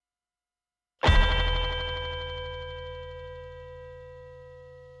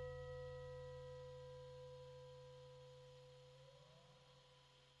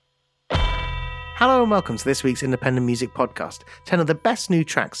Hello and welcome to this week's Independent Music Podcast. 10 of the best new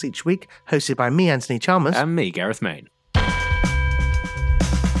tracks each week, hosted by me, Anthony Chalmers. And me, Gareth Main.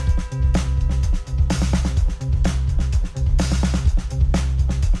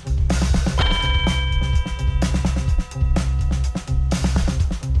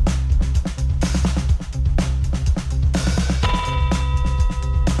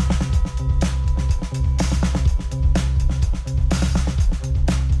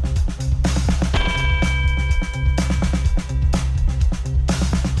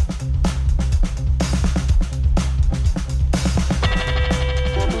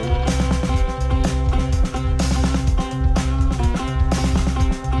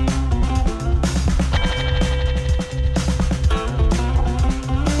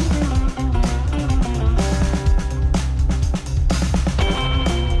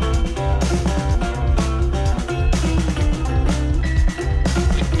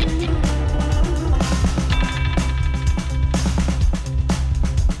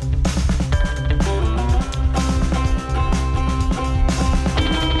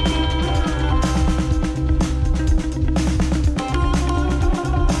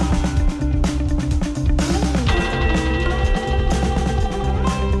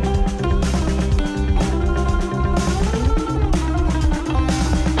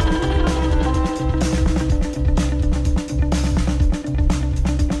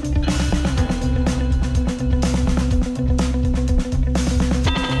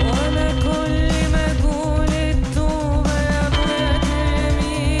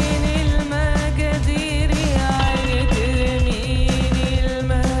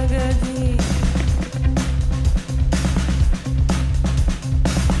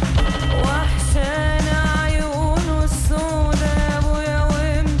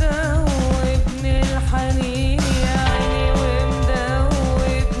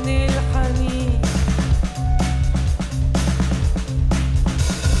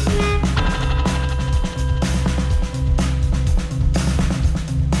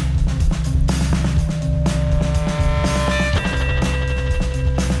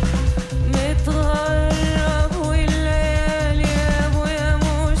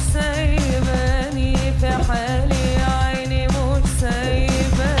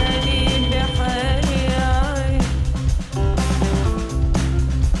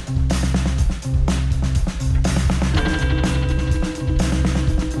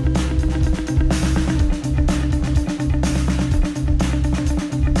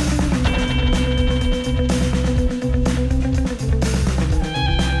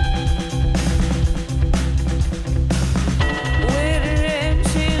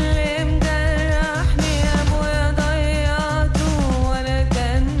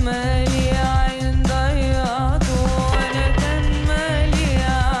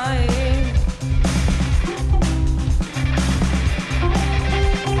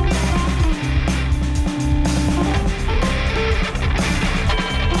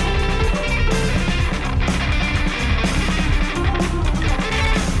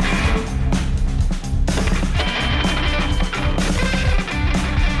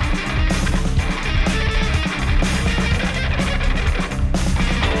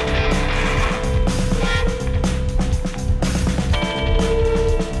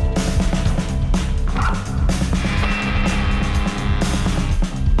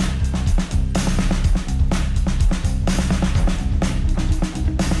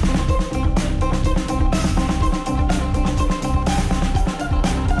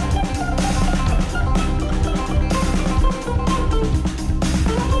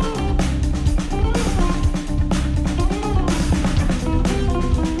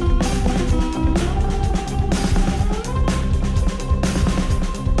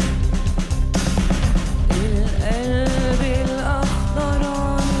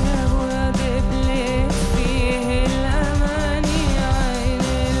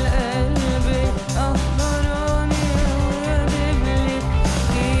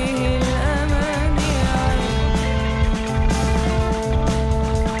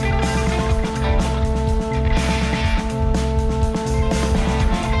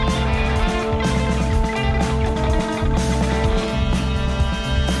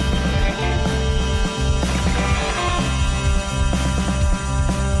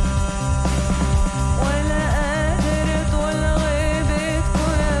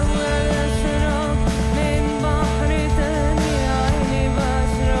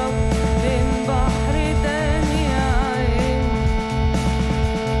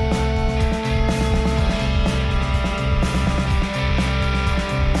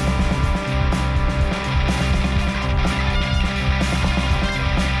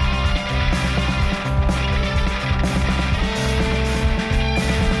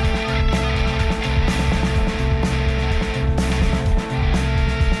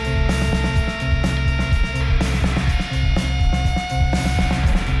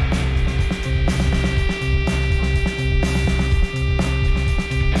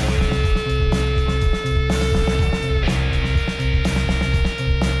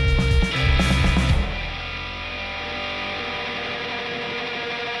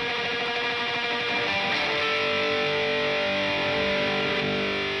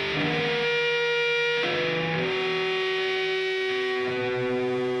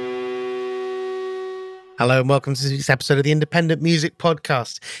 Hello and welcome to this episode of the Independent Music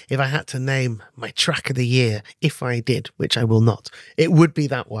Podcast. If I had to name my track of the year, if I did, which I will not, it would be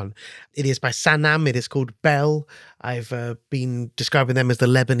that one. It is by Sanam. It is called Bell. I've been describing them as the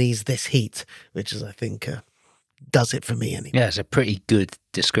Lebanese This Heat, which is, I think, does it for me anyway. Yeah, it's a pretty good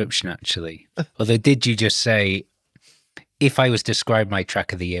description, actually. Although, did you just say, if I was to describe my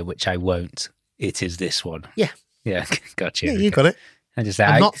track of the year, which I won't, it is this one? Yeah. Yeah, gotcha. Yeah, you got it.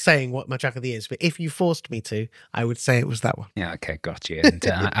 I'm not saying what my track of the year is, but if you forced me to, I would say it was that one. Yeah, okay, gotcha. And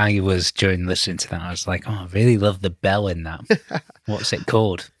I was, during listening to that, I was like, oh, I really love the bell in that. What's it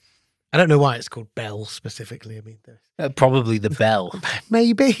called? I don't know why it's called Bell specifically. I mean, probably the bell.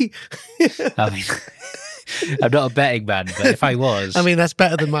 Maybe. I mean, I'm not a betting man, but if I was... I mean, that's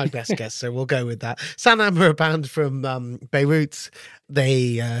better than my best guess, so we'll go with that. Sanam are a band from Beirut.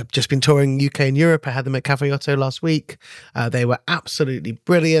 They just been touring UK and Europe. I had them at Cafe Otto last week. They were absolutely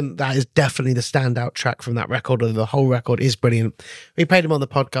brilliant. That is definitely the standout track from that record, although the whole record is brilliant. We played them on the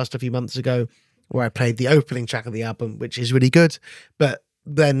podcast a few months ago, where I played the opening track of the album, which is really good. But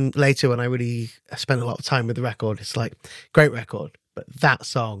then later, when I really spent a lot of time with the record, it's like, great record, but that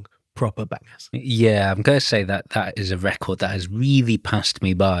song... proper bangers. Yeah, I'm going to say that is a record that has really passed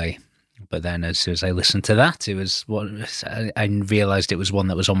me by. But then as soon as I listened to that, it was I realised it was one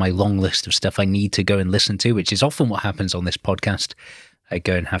that was on my long list of stuff I need to go and listen to, which is often what happens on this podcast. I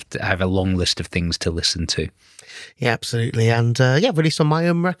go and have a long list of things to listen to. Yeah, absolutely. And released on My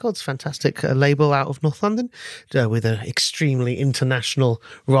Own Records, fantastic label out of North London, with an extremely international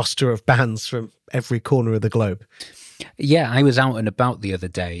roster of bands from every corner of the globe. Yeah, I was out and about the other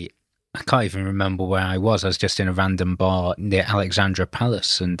day. I can't even remember where I was. I was just in a random bar near Alexandra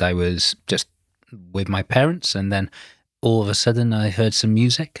Palace, and I was just with my parents, and then all of a sudden I heard some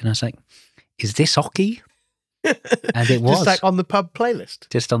music, and I was like, is this Oki? And it was. Just like on the pub playlist?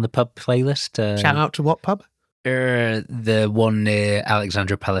 Just on the pub playlist. Shout out to what pub? The one near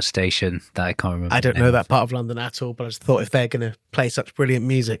Alexandra Palace Station that I can't remember. I don't know that part of London at all, but I just thought if they're going to play such brilliant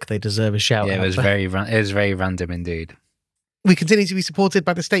music, they deserve a shout out. Yeah, it was very random indeed. We continue to be supported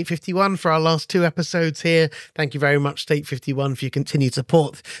by the State 51 for our last 2 episodes here. Thank you very much, State 51, for your continued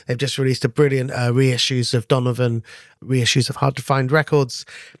support. They've just released a brilliant reissues of Donovan, reissues of Hard to Find Records.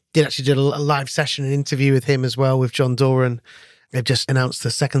 Did a live session and interview with him as well, with John Doran. They've just announced the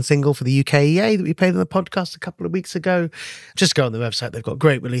second single for the UKEA that we played on the podcast a couple of weeks ago. Just go on the website. They've got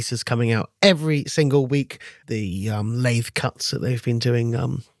great releases coming out every single week. The lathe cuts that they've been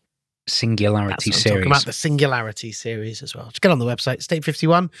doing... Singularity series. Talking about the Singularity series as well. Just get on the website, State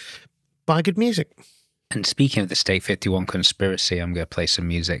 51, buy good music. And speaking of the State 51 conspiracy, I'm going to play some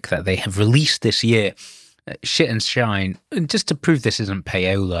music that they have released this year. Shit and Shine. And just to prove this isn't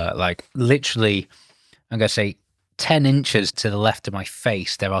payola, like literally, I'm going to say 10 inches to the left of my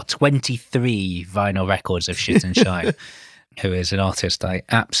face, there are 23 vinyl records of Shit and Shine, who is an artist I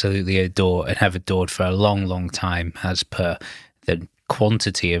absolutely adore and have adored for a long, long time, as per the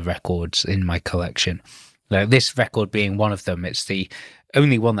quantity of records in my collection. Now, this record being one of them, it's the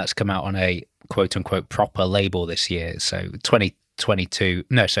only one that's come out on a quote-unquote proper label this year. So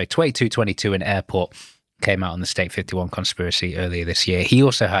 2222 and Airport came out on the State 51 Conspiracy earlier this year. He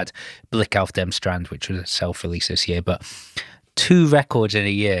also had Blick auf dem Strand, which was a self-release this year. But 2 records in a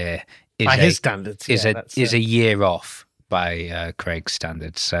year is by his standards, is a year off by Craig's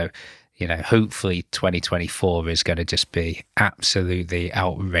standards. So, you know, hopefully 2024 is going to just be absolutely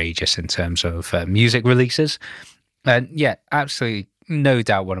outrageous in terms of music releases. And yeah, absolutely, no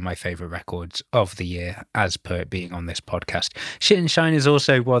doubt one of my favourite records of the year, as per it being on this podcast. Shit and Shine is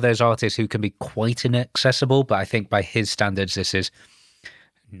also one of those artists who can be quite inaccessible, but I think by his standards, this is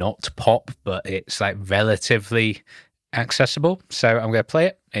not pop, but it's like relatively accessible. So I'm going to play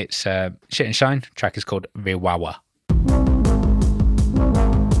it. It's Shit and Shine. The track is called Riwawa.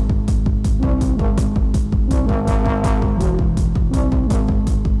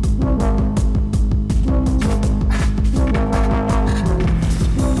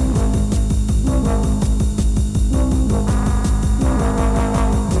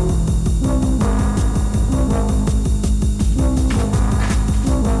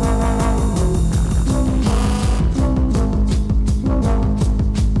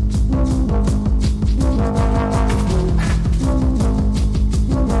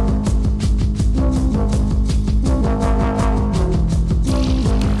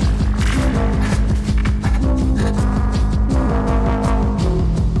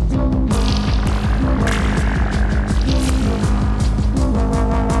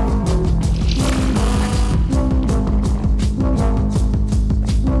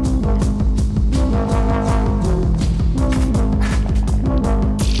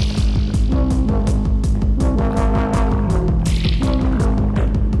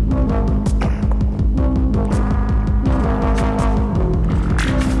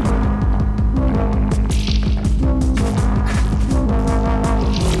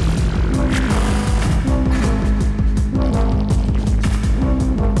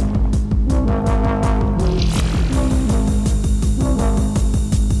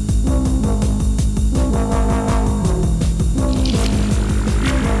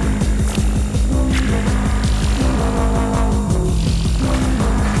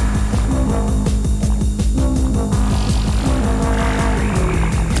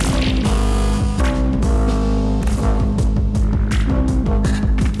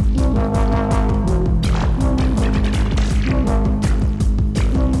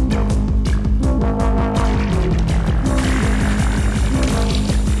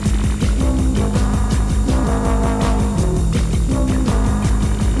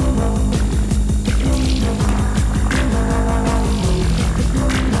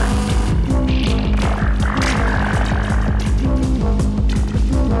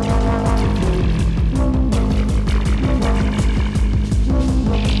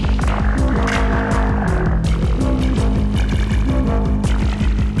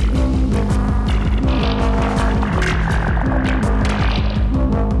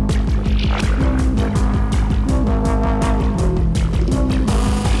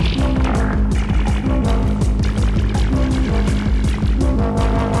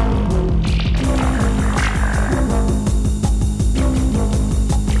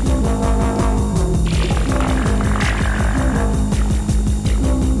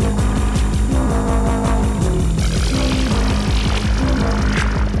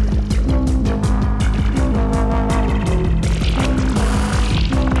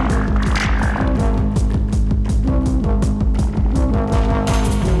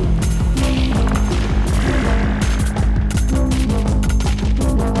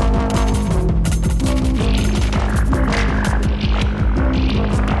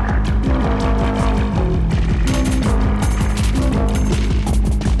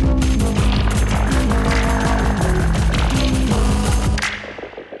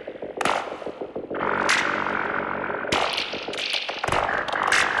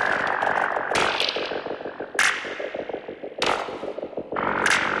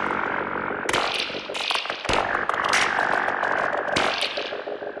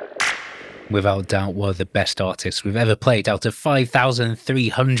 without doubt, one of the best artists we've ever played out of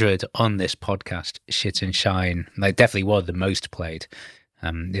 5,300 on this podcast, Shit and Shine. Like, definitely one of the most played,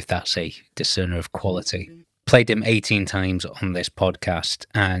 if that's a discerner of quality. Played him 18 times on this podcast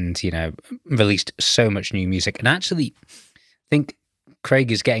and, released so much new music. And actually, I think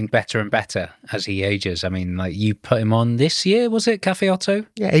Craig is getting better and better as he ages. I mean, like, you put him on this year, was it, Cafe Otto?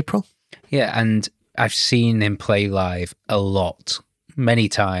 Yeah, April. Yeah, and I've seen him play live a lot, many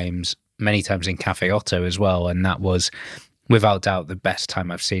times in Cafe Otto as well, and that was without doubt the best time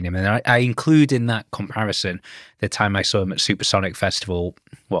I've seen him. And I include in that comparison the time I saw him at Supersonic Festival,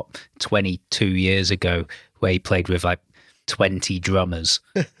 22 years ago, where he played with like 20 drummers,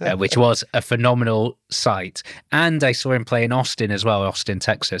 which was a phenomenal sight. And I saw him play in Austin as well, Austin,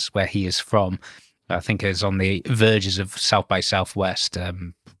 Texas, where he is from. I think it was on the verges of South by Southwest,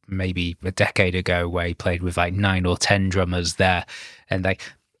 maybe a decade ago, where he played with like 9 or 10 drummers there. And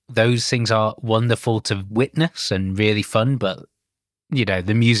those things are wonderful to witness and really fun. But,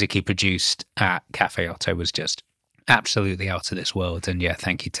 the music he produced at Cafe Otto was just absolutely out of this world. And yeah,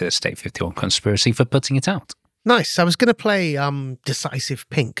 thank you to State 51 Conspiracy for putting it out. Nice. I was going to play Decisive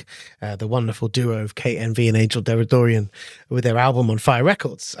Pink, the wonderful duo of Kate Envy and Angel Deridorian with their album on Fire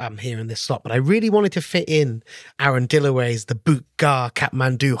Records here in this slot. But I really wanted to fit in Aaron Dillaway's The Boot Gar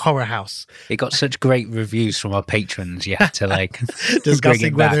Kathmandu Horror House. It got such great reviews from our patrons, you had to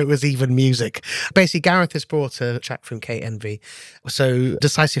discussing whether it was even music. Basically, Gareth has brought a track from Kate Envy. So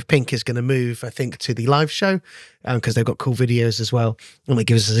Decisive Pink is going to move, I think, to the live show because they've got cool videos as well. And it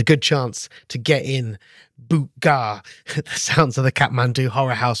gives us a good chance to get in Boot Gar, the sounds of the Kathmandu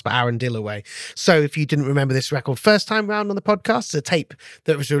Horror House by Aaron Dillaway. So if you didn't remember this record first time round on the podcast, it's a tape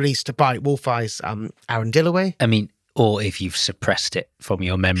that was released by Wolf Eyes Aaron Dillaway. I mean, or if you've suppressed it from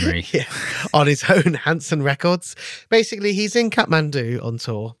your memory. Yeah, on his own Hanson Records. Basically, he's in Kathmandu on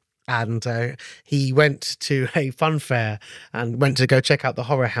tour. And he went to a fun fair and went to go check out the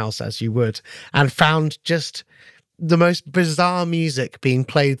horror house, as you would, and found just the most bizarre music being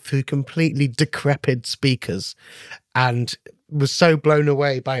played through completely decrepit speakers, and was so blown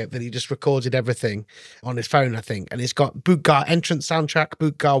away by it that he just recorded everything on his phone, I think. And it's got Boot Gar entrance soundtrack,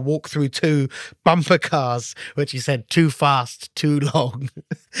 Boot Gar Walkthrough 2, bumper cars, which he said too fast, too long,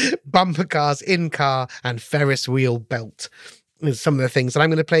 bumper cars, in car, and Ferris wheel belt. Some of the things that I'm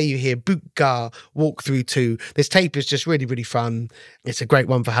going to play you here. Boot Gar Walkthrough 2. This tape is just really, really fun. It's a great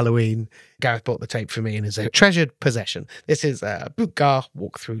one for Halloween. Gareth bought the tape for me and is a treasured possession. This is Boot Gar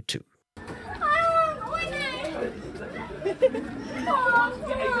Walkthrough 2.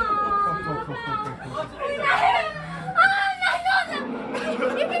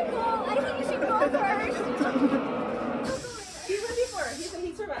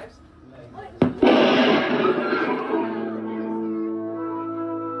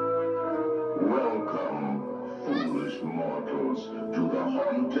 Mortals to the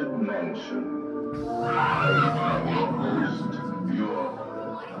haunted mansion. Host your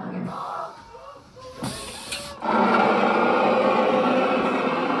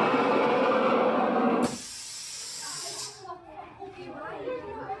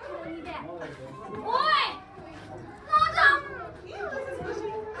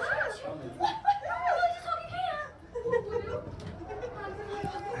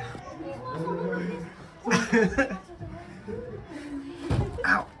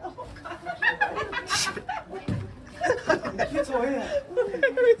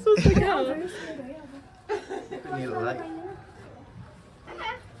Ow. I need a light.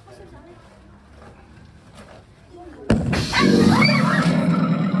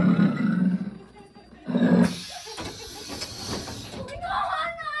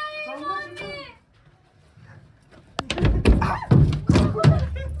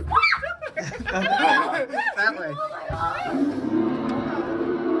 That way.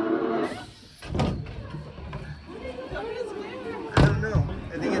 I don't know.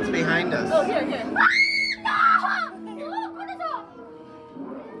 I think it's behind us. Oh, here, here.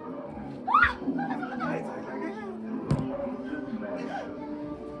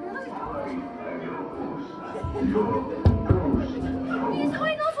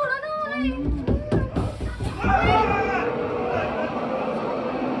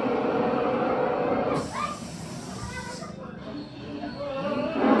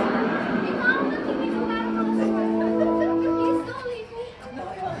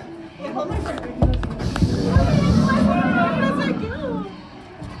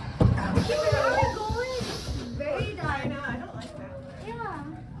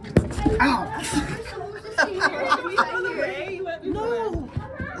 No!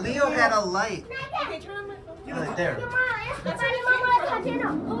 Leo had a light. Okay, turn on my phone. Right there. That's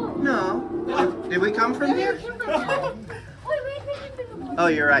No. Did we come from here? Oh,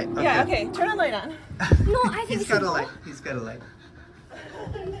 you're right. Okay. Yeah, okay. Turn the light on. No, I think He's got a light. He's got a light.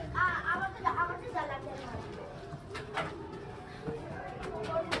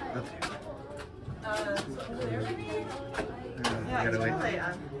 So over there maybe? Yeah, Gotta turn wait. the light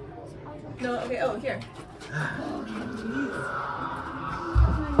on. No, okay, oh, here.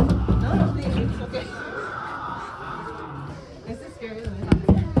 No, please, it's okay. This is scary than I thought.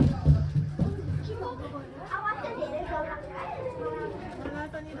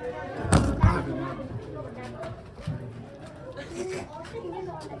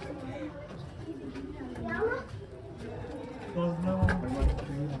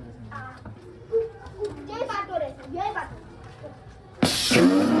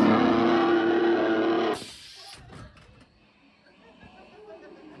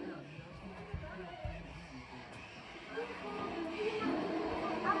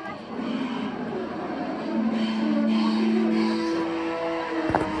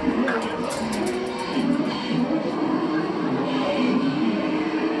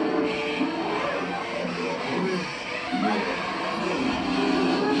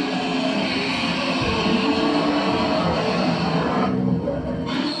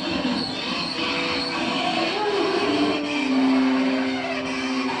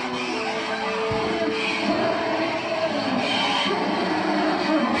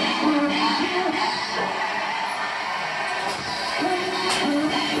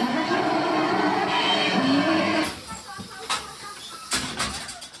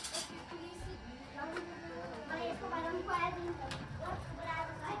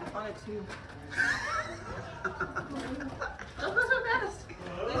 On it too. Don't go so fast.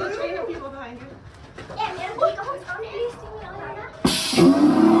 There's a train of people behind you.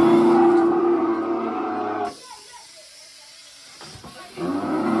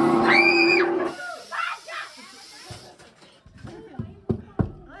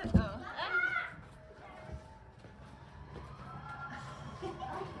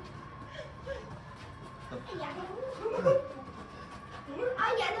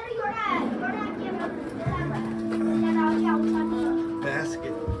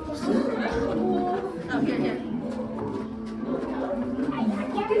 Basket. Oh, here.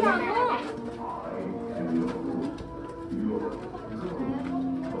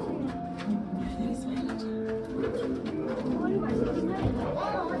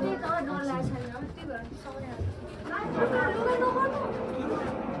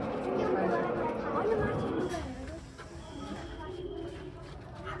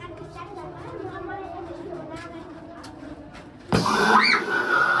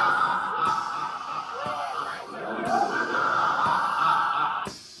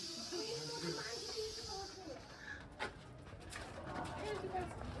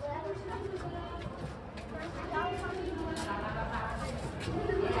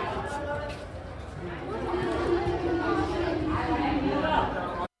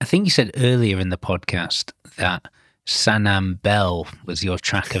 I think you said earlier in the podcast that Sanam Bell was your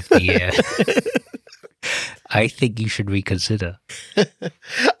track of the year. I think you should reconsider.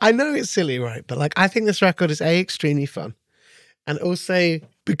 I know it's silly, right? But like, I think this record is extremely fun. And also,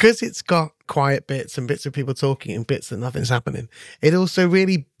 because it's got quiet bits and bits of people talking and bits that nothing's happening, it also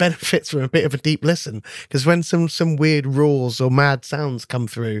really benefits from a bit of a deep listen. Because when some weird roars or mad sounds come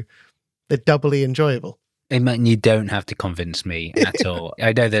through, they're doubly enjoyable. And you don't have to convince me at all.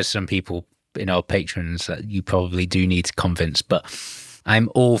 I know there's some people in our patrons that you probably do need to convince, but I'm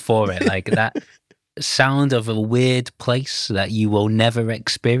all for it. Like that sound of a weird place that you will never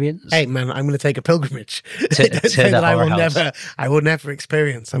experience. Hey man, I'm going to take a pilgrimage. To Don't say the that I horror will house. never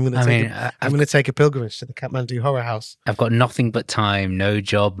experience. I'm going to take a pilgrimage to the Kathmandu Horror House. I've got nothing but time, no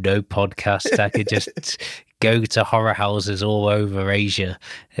job, no podcast. I could just go to horror houses all over Asia.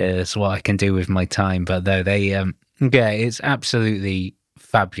 It's what I can do with my time. But though it's absolutely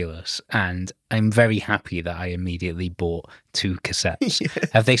fabulous, and I'm very happy that I immediately bought 2 cassettes. Yeah.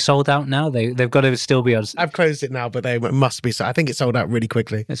 Have they sold out now? They've got to still be on. I've closed it now, but they must be. So I think it sold out really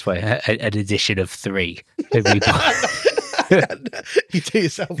quickly. That's why an edition of 3. You do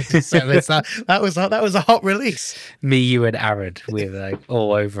yourself a disservice. That was a hot release. Me, you, and Aaron, we're like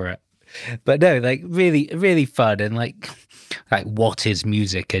all over it. But no, like really, really fun, and like what is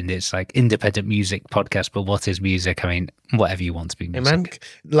music? And it's like independent music podcast, but what is music? I mean, whatever you want to be music. Hey man,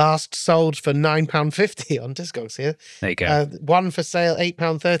 last sold for £9.50 on Discogs here. There you go. One for sale,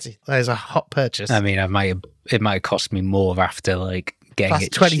 £8.30. That is a hot purchase. I mean, it might have cost me more after like getting Plus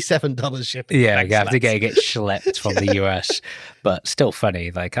it $27 shipping. Yeah, Thanks, after lads. getting it schlepped from the US, but still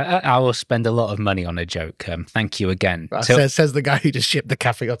funny. Like I will spend a lot of money on a joke. Thank you again. Right, So- says the guy who just shipped the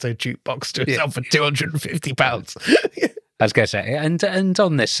Cafe Otto jukebox to himself for £250. I was going to say, and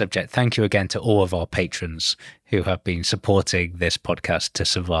on this subject, thank you again to all of our patrons who have been supporting this podcast to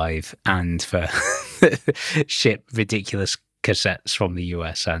survive and for ship ridiculous cassettes from the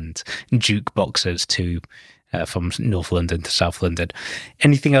US and jukeboxes to from North London to South London.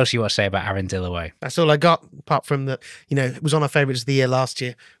 Anything else you want to say about Aaron Dillaway? That's all I got, apart from that, it was on our favourites of the year last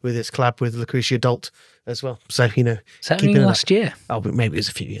year with its collab with Lucretia Dalt as well. So, Is that keep only it up. last year? Oh, but maybe it was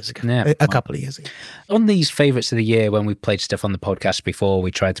a few years ago. Yeah, a couple of years ago. On these favourites of the year, when we played stuff on the podcast before, we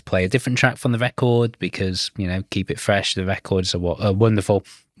tried to play a different track from the record because, keep it fresh. The records are wonderful.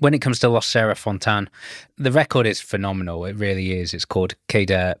 When it comes to Los Sarah Fontaine, the record is phenomenal. It really is. It's called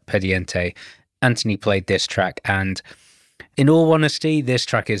Queda Pendiente. Anthony played this track, and in all honesty, this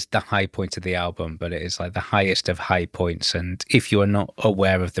track is the high point of the album, but it is like the highest of high points. And if you are not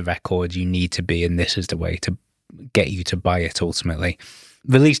aware of the record, you need to be, and this is the way to get you to buy it ultimately.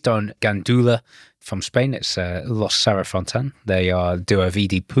 Released on Gandula from Spain, it's Los Sarah Fontaine. They are duo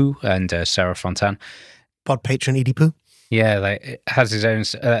Vidi Poo and Sarah Fontaine. Pod patron Edie Poo. Yeah, it has his own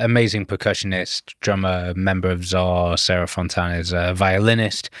amazing percussionist, drummer, member of Czar. Sarah Fontaine is a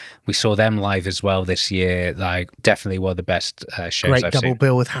violinist. We saw them live as well this year. Definitely one of the best shows Great I've double seen.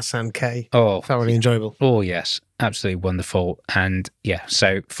 bill with Hassan K. Oh, Thoroughly enjoyable. oh yes, absolutely wonderful. And yeah,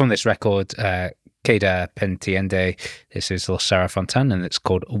 so from this record, Queda Pendiente, this is Los Sarah Fontaine, and it's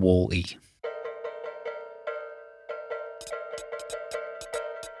called Wall-E.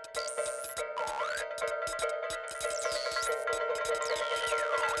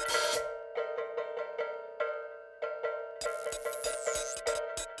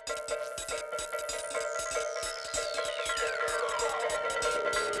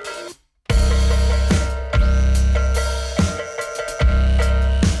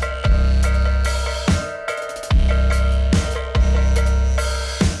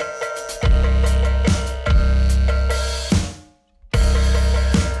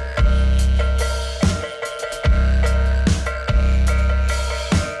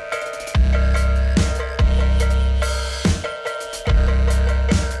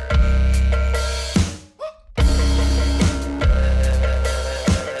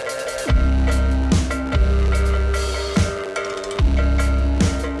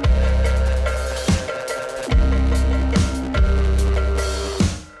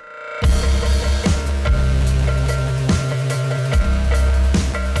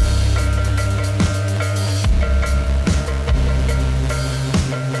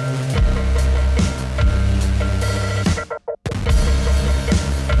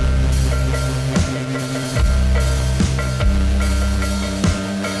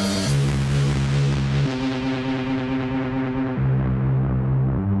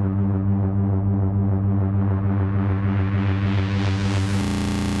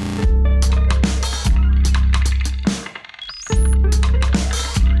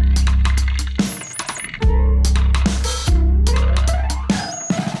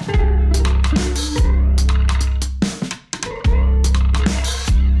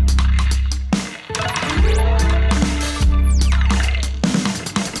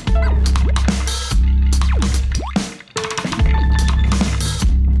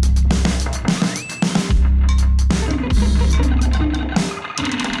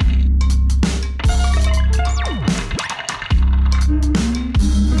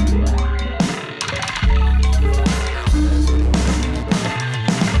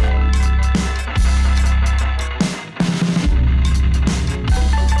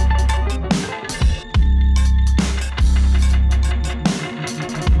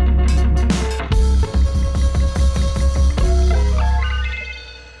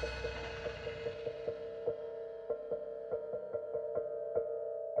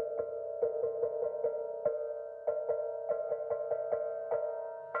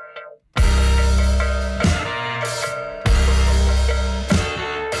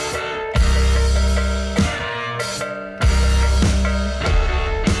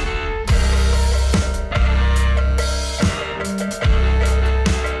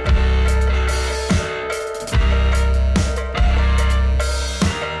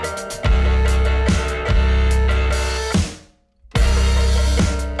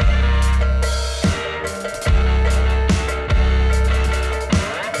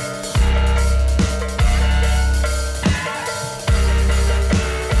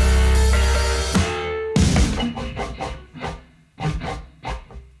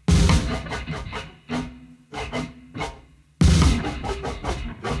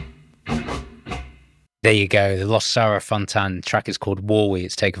 There you go. The Lost Sarah Fontaine track is called Wally.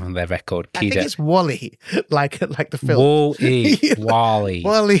 It's taken from their record. I think it's Wally, like the film. Wall-E, Wally.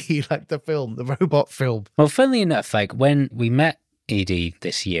 Wally, like the film, the robot film. Well, funnily enough, like when we met Edie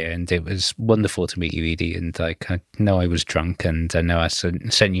this year, and it was wonderful to meet you, Edie. And like, I know I was drunk, and I know I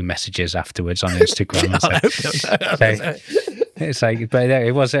sent you messages afterwards on Instagram. It's like, but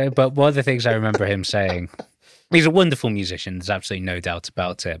it was. But one of the things I remember him saying, he's a wonderful musician. There's absolutely no doubt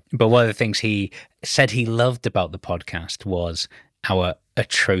about it. But one of the things he said he loved about the podcast was our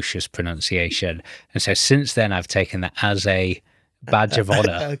atrocious pronunciation. And so since then, I've taken that as a badge of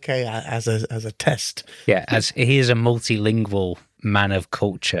honor. Okay, as a test. Yeah, as he is a multilingual man of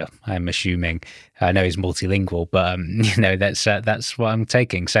culture, I'm assuming. I know he's multilingual, but that's what I'm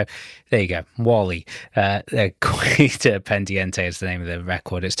taking. So there you go, Wally. Quita Pendiente is the name of the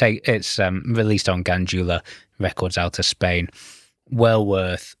record. It's released on Gandula Records out of Spain. Well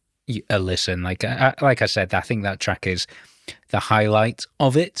worth a listen. Like I said, I think that track is the highlight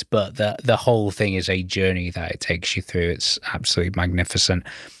of it, but the whole thing is a journey that it takes you through. It's absolutely magnificent.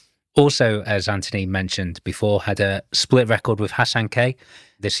 Also, as Anthony mentioned before, had a split record with Hassan K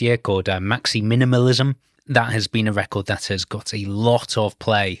this year called Maxi Minimalism. That has been a record that has got a lot of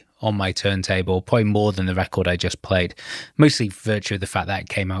play on my turntable, probably more than the record I just played, mostly virtue of the fact that it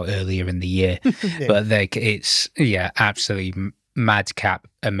came out earlier in the year. Yeah. But it's absolutely madcap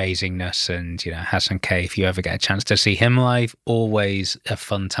amazingness. And Hassan K, if you ever get a chance to see him live, always a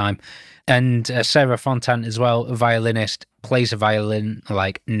fun time. And Sarah Fontaine as well, a violinist, plays a violin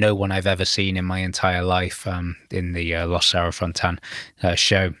like no one I've ever seen in my entire life. In the Lost Sarah Fontaine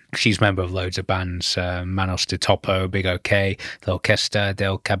show, she's a member of loads of bands, Manos de Topo, Big OK, La Orquesta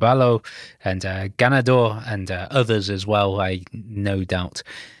del Caballo, and Ganador, and others as well, I no doubt.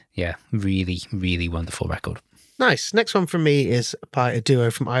 Yeah, really, really wonderful record. Nice. Next one from me is by a duo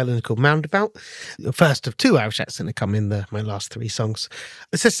from Ireland called Moundabout. The first of two Irish acts that come in my last three songs.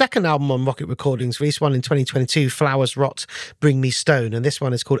 It's the second album on Rocket Recordings, released one in 2022, Flowers Rot, Bring Me Stone. And this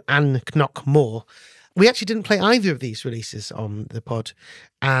one is called An Knock More. We actually didn't play either of these releases on the pod,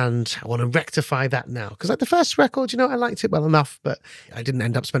 and I want to rectify that now. Because like the first record, I liked it well enough, but I didn't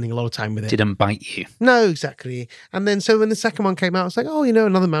end up spending a lot of time with it. Didn't bite you. No, exactly. And then so when the second one came out, I was like, oh,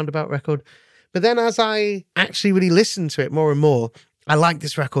 another Moundabout record. But then as I actually really listened to it more and more, I liked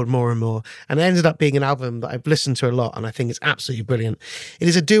this record more and more. And it ended up being an album that I've listened to a lot, and I think it's absolutely brilliant. It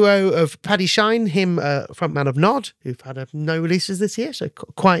is a duo of Paddy Shine, him frontman of Nod, who've had no releases this year, so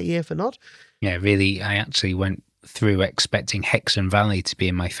quiet year for Nod. Yeah, really, I actually went through expecting Hexham Valley to be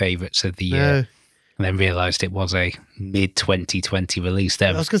in my favourites of the year. No. And then realised it was a mid-2020 release.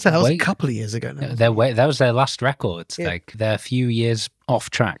 I was going to say, that was a couple of years ago now. That was their last record. Yeah. Like, they're a few years off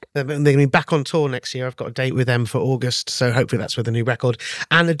track. They're going to be back on tour next year. I've got a date with them for August, so hopefully that's with a new record.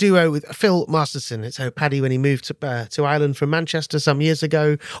 And a duo with Phil Masterson. It's Paddy, when he moved to Ireland from Manchester some years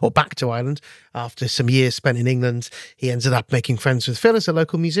ago, or back to Ireland, after some years spent in England, he ended up making friends with Phil as a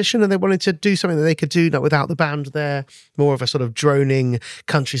local musician, and they wanted to do something that they could do without the band there, more of a sort of droning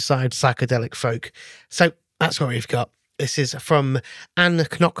countryside psychedelic folk. So that's what we've got. This is from An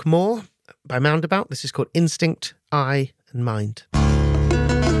Knock More by Moundabout. This is called Instinct, Eye and Mind.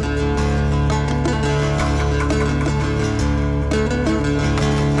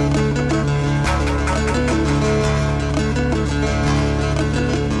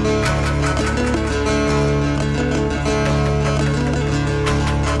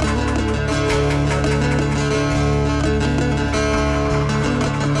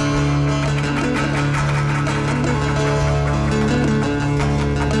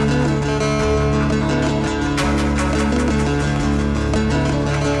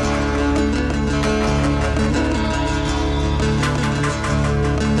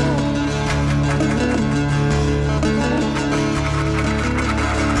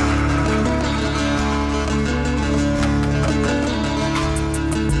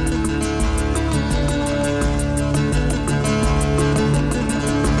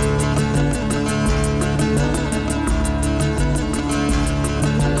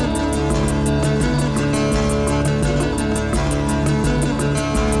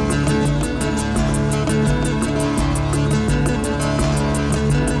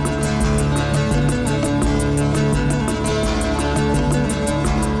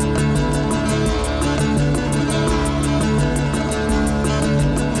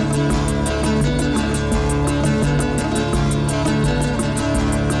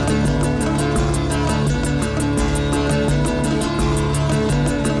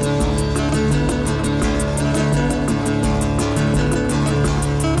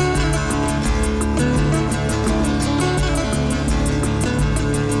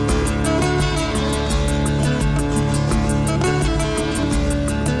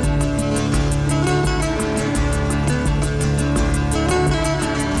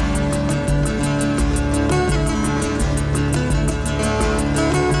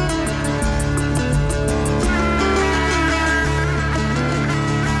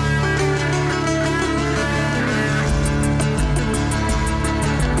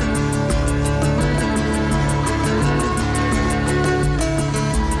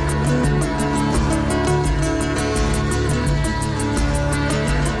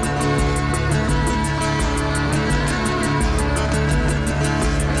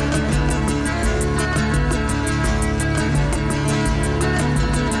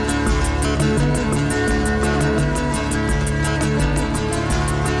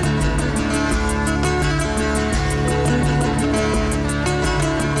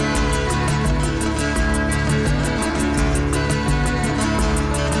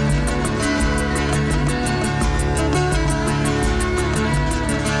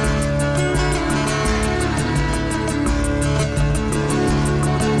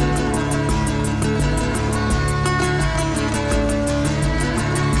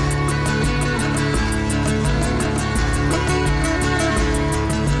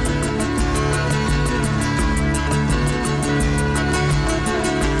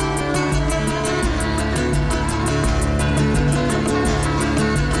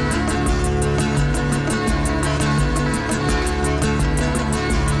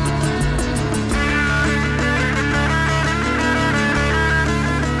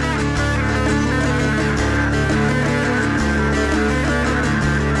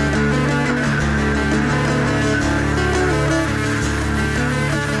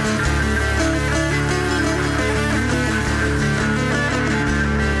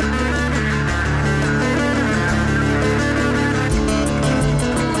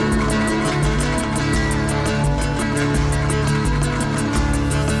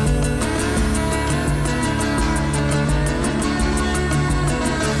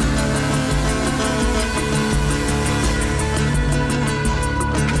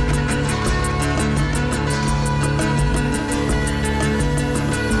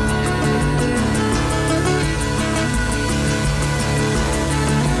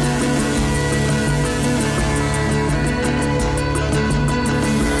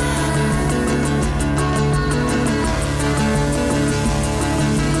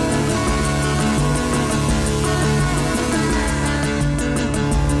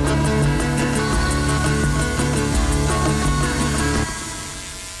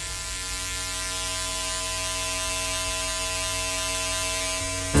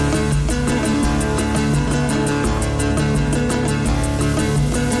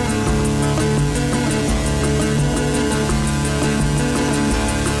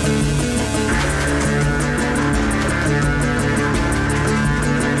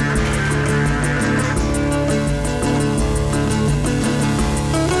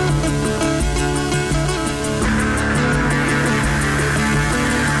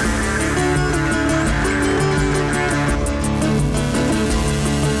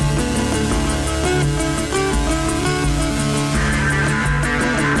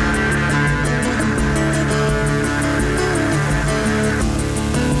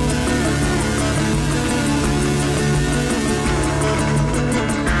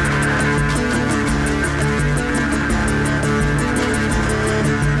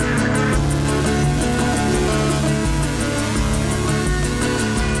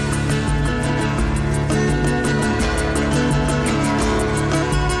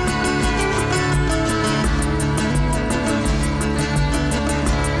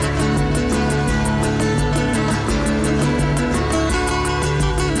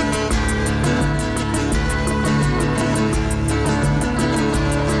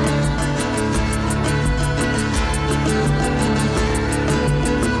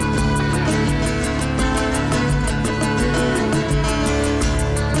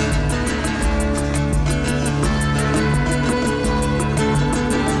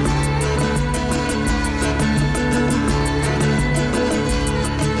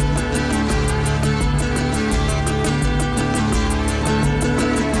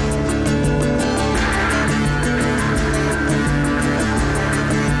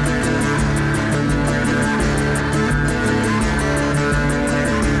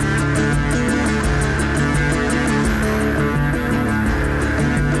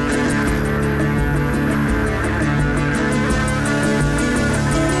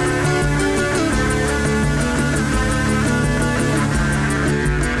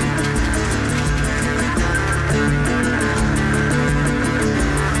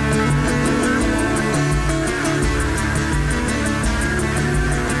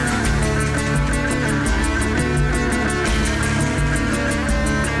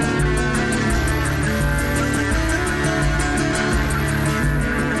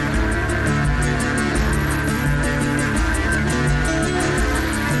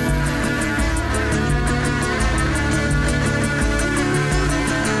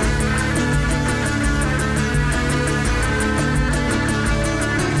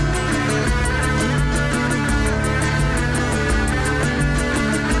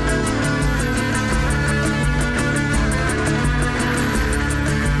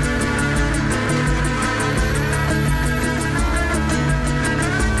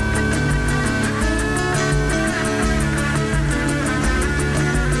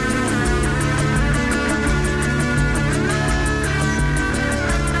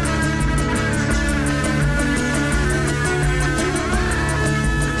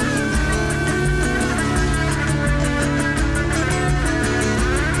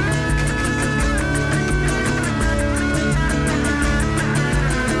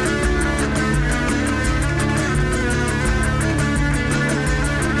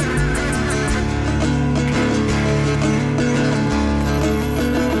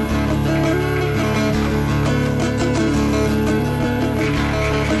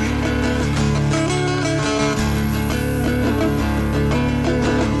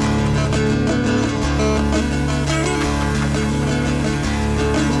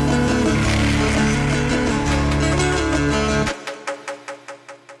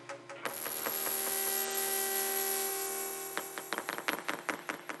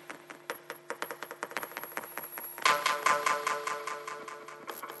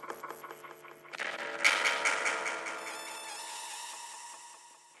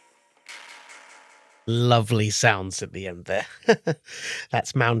 Lovely sounds at the end there.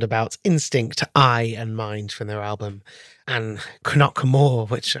 That's Moundabout's Instinct, Eye and Mind from their album. And Knock More,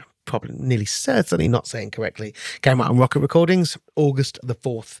 which I'm probably nearly certainly not saying correctly, came out on Rocket Recordings, August the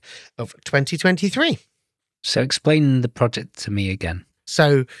 4th of 2023. So explain the project to me again.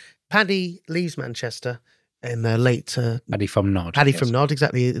 So Paddy leaves Manchester in the late... Paddy from Nod. Paddy yes. from Nod,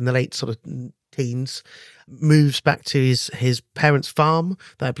 exactly, in the late sort of teens, moves back to his parents' farm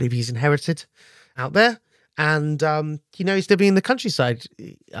that I believe he's inherited out there. And, he's living in the countryside.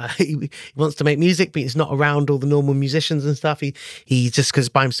 He wants to make music, but he's not around all the normal musicians and stuff. He just, because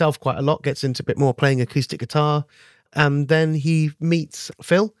by himself quite a lot, gets into a bit more playing acoustic guitar. Then he meets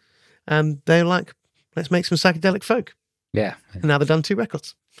Phil, and they're like, let's make some psychedelic folk. Yeah. And now they've done 2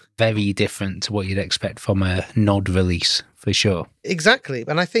 records. Very different to what you'd expect from a Nod release, for sure. Exactly.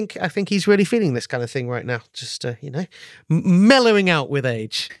 And I think he's really feeling this kind of thing right now. Just, mellowing out with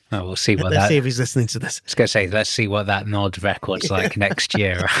age. Oh, we'll see what Let's that... see if he's listening to this. I was going to say, let's see what that Nod record's like next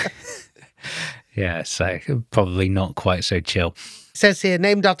year. Yeah, so probably not quite so chill. It says here,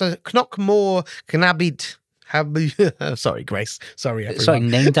 named after Knockmore Cannabid. Sorry, Grace. Sorry, everyone. Sorry,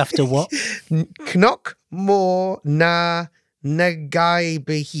 named after what? Knockmore na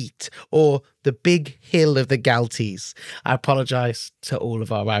Nagaibehit, or the Big Hill of the Galties. I apologise to all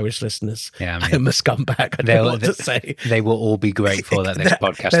of our Irish listeners. Yeah, I'm a scumbag. I don't know what to say. They will all be grateful that this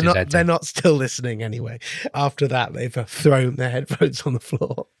podcast is edited. They're not still listening anyway. After that, they've thrown their headphones on the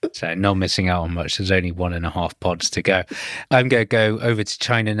floor. So not missing out on much. There's only 1.5 pods to go. I'm going to go over to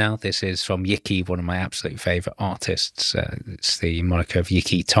China now. This is from Yiki, one of my absolute favourite artists. It's the moniker of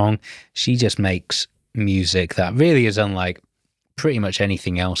Yiki Tong. She just makes music that really is unlike pretty much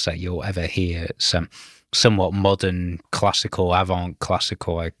anything else that you'll ever hear. It's somewhat modern, classical,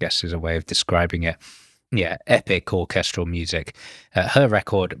 avant-classical, I guess is a way of describing it. Yeah, epic orchestral music. Her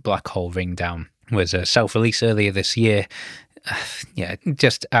record, Black Hole Ring Down, was a self-release earlier this year. Yeah, it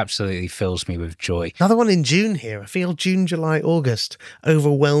just absolutely fills me with joy. Another one in June here. I feel June, July, August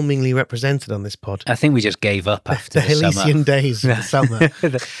overwhelmingly represented on this pod. I think we just gave up after the the summer. Elysian days of the summer.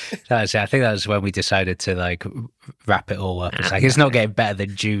 That's it. I think that was when we decided to like wrap it all up. It's like, it's not getting better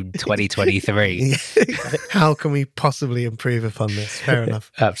than June 2023. How can we possibly improve upon this? Fair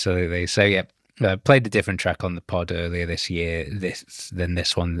enough. Absolutely. So yeah, played a different track on the pod earlier this year. This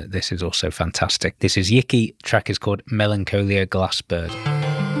one. This is also fantastic. This is Yiki. Track is called Melancholia Glassbird.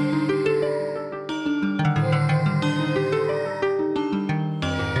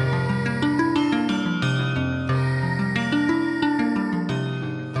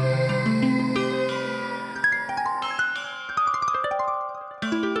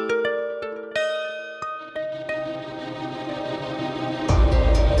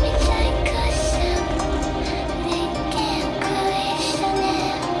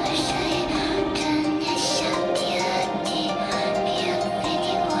 Thank you.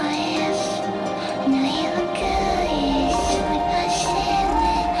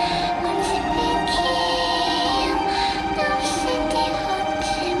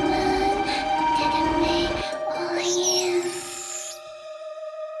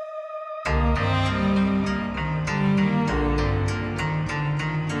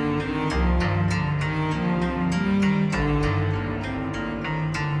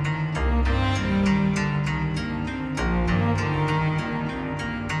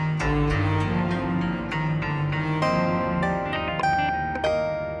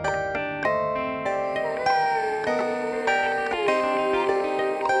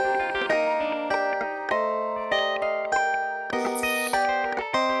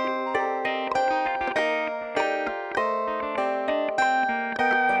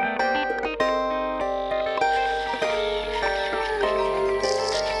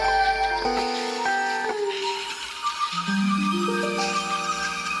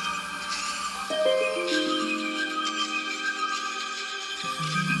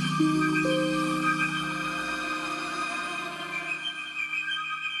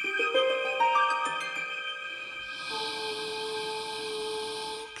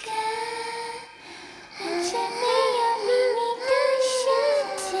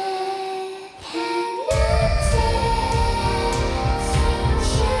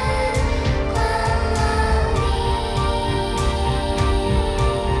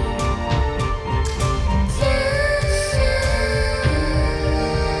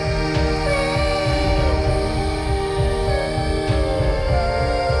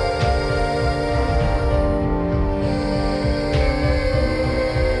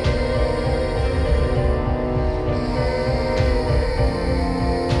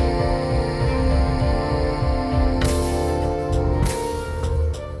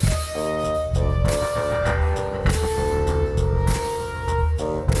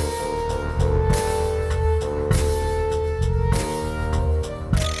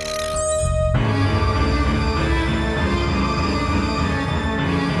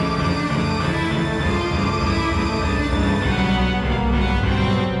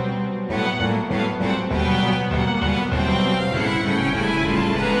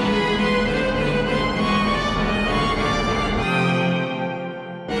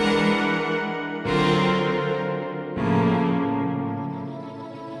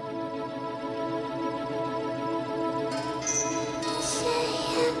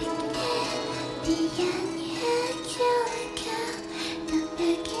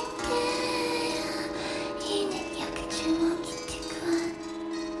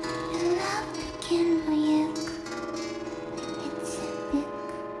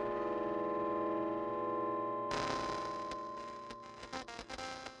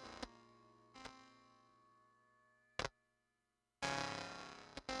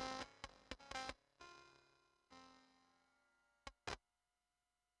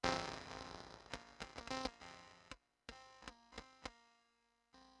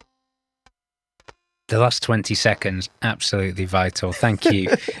 The last 20 seconds, absolutely vital. Thank you.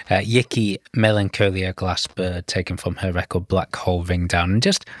 Yicky Melancholia Glassbird, taken from her record Black Hole Ring Down. And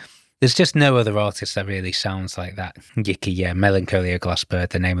there's just no other artist that really sounds like that. Yicky, yeah, Melancholia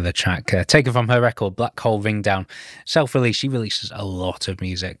Glassbird, the name of the track. Taken from her record Black Hole Ring Down. Self-release, she releases a lot of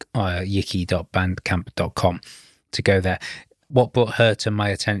music. Yicky.bandcamp.com to go there. What brought her to my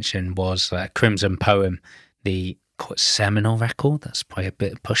attention was Crimson Poem, the seminal record. That's probably a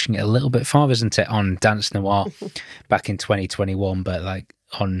bit pushing it a little bit far, isn't it, on Dance Noir back in 2021, but like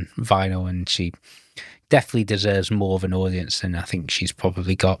on vinyl, and she definitely deserves more of an audience than I think she's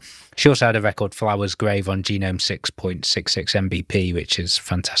probably got. She also had a record Flowers Grave on Genome 6.66 MBP, which is a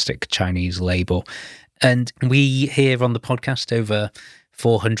fantastic Chinese label. And we here on the podcast over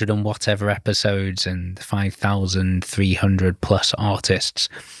 400 and whatever episodes and 5,300 plus artists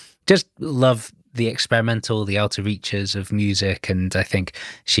just love the experimental, the outer reaches of music, and I think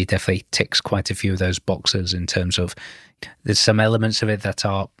she definitely ticks quite a few of those boxes in terms of there's some elements of it that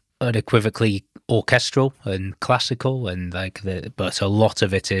are unequivocally orchestral and classical, and but a lot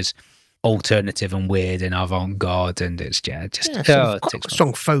of it is alternative and weird and avant-garde, and it's quite a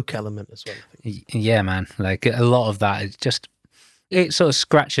strong folk element as well, I think. Yeah, man, like a lot of that is just, it sort of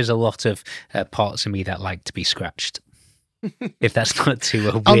scratches a lot of parts of me that like to be scratched. If that's not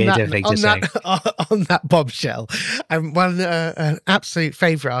too weird a thing to say. On that bombshell, one an absolute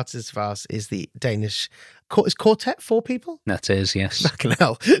favourite artist of ours is the Danish Quartet, 4 people? That is, yes. Fucking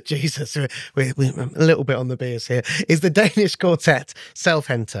hell, Jesus, we're a little bit on the beers here. Is the Danish Quartet,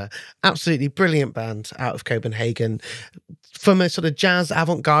 Self-Enter, absolutely brilliant band out of Copenhagen, from a sort of jazz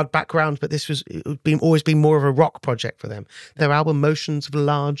avant-garde background, but this was always been more of a rock project for them. Their album Motions of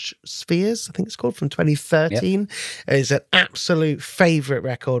Large Spheres, I think it's called, from 2013, is an absolute favourite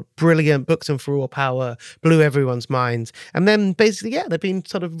record. Brilliant, booked them for Raw Power, blew everyone's mind. And then basically, they've been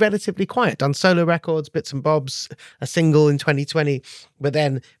sort of relatively quiet, done solo records, bits and bobs, a single in 2020, but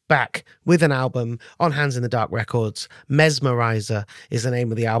then back with an album on Hands in the Dark Records. Mesmerizer is the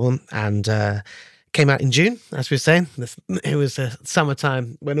name of the album, and came out in June, as we were saying. It was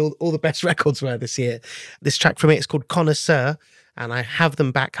summertime when all the best records were this year. This track from it is called Connoisseur, and I have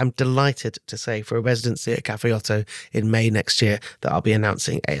them back, I'm delighted to say, for a residency at Cafe Otto in May next year that I'll be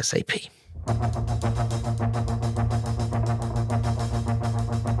announcing ASAP.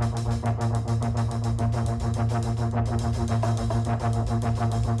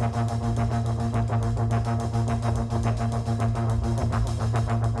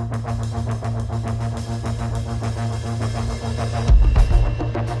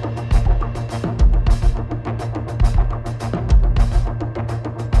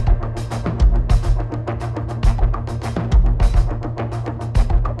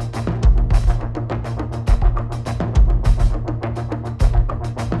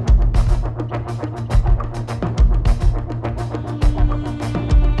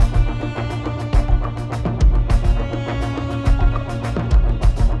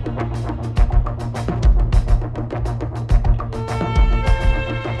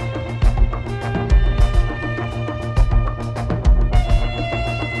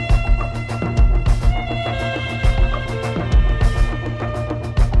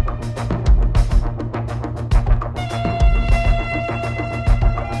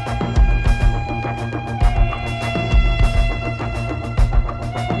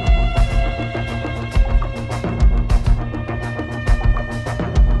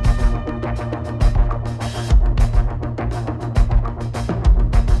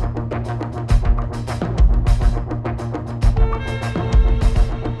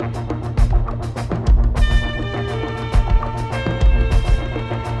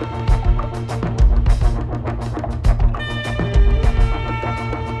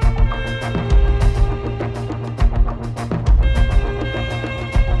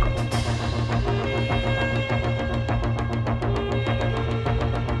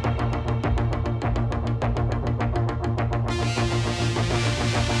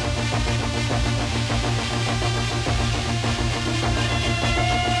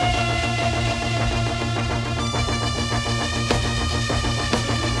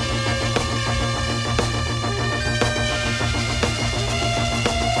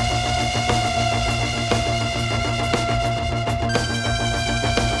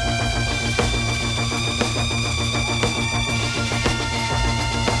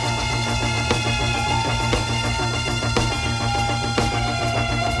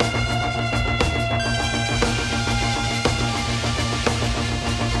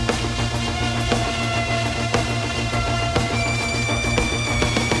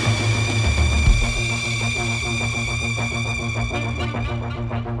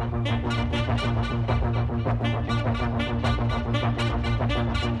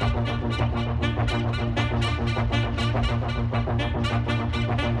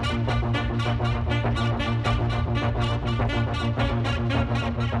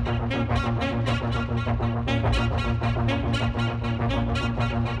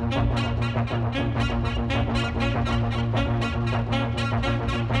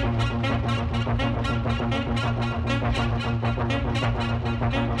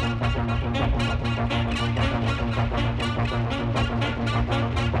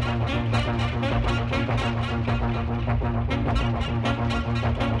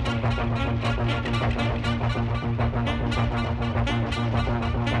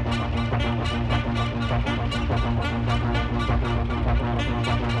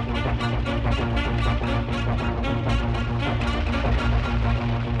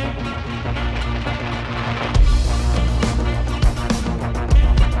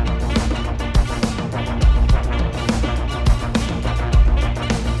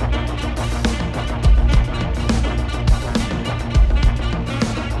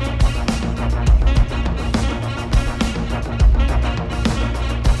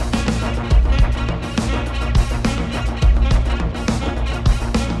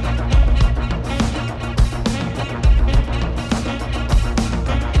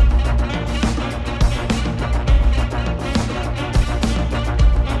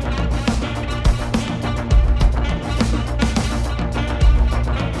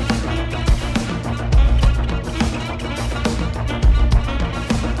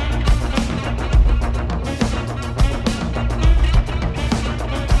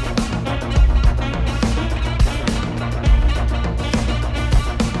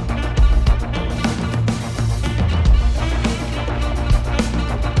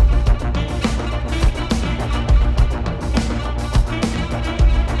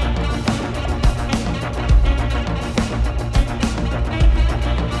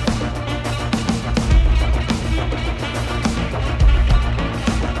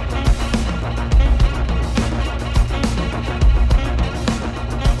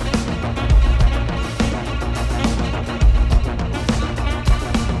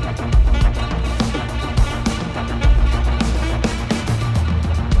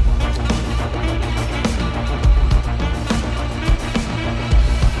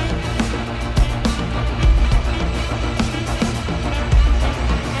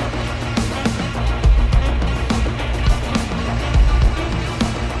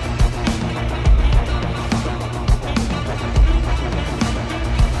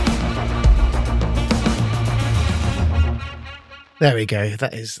 There we go.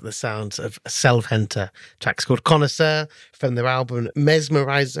 That is the sounds of Selvhenter. Track's called Connoisseur from their album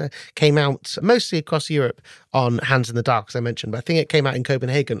Mesmerizer. Came out mostly across Europe on Hands in the Dark, as I mentioned, but I think it came out in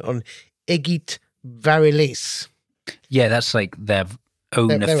Copenhagen on Egit Varilis. Yeah, that's like their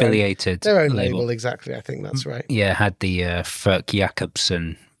own affiliated their own label. Exactly. I think that's right. Yeah, had the Ferk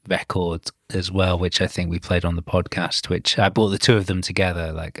Jacobsen record as well, which I think we played on the podcast, which I brought the two of them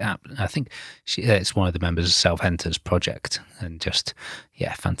together. Like, I think it's one of the members of Selvhenter's project, and just,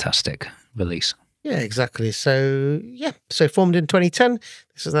 yeah, fantastic release. Yeah, exactly. So formed in 2010.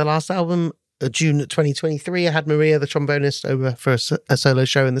 This is their last album. June 2023, I had Maria, the trombonist, over for a solo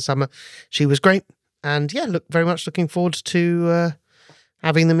show in the summer. She was great. And yeah, very much looking forward to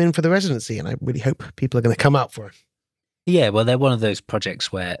having them in for the residency. And I really hope people are going to come out for it. Yeah, well, they're one of those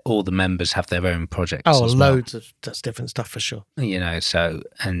projects where all the members have their own projects. Oh, as loads of different stuff for sure. You know, so,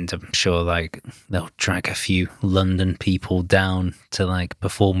 and I'm sure like they'll drag a few London people down to like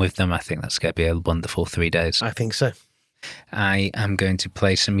perform with them. I think that's going to be a wonderful 3 days. I think so. I am going to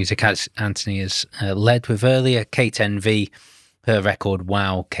play some music as Anthony has led with earlier. Kate NV, her record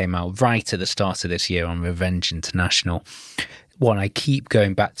Wow came out right at the start of this year on Revenge International. One I keep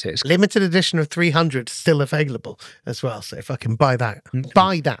going back to. It's limited edition of 300 still available as well. So if I can buy that,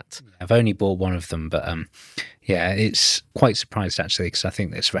 buy that. I've only bought one of them, but yeah, it's quite surprised actually, because I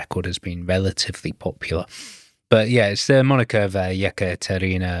think this record has been relatively popular. But yeah, it's the moniker of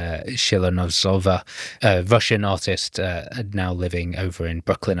Yekaterina Shilonovzova, a Russian artist now living over in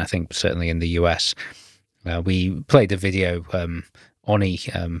Brooklyn, I think, certainly in the US. We played a video Oni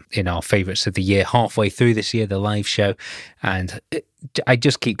in our favourites of the year halfway through this year, the live show, and I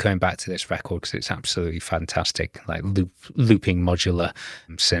just keep coming back to this record because it's absolutely fantastic, like looping modular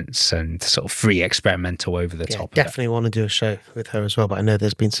synths and sort of free experimental over the top. Definitely want to do a show with her as well, but I know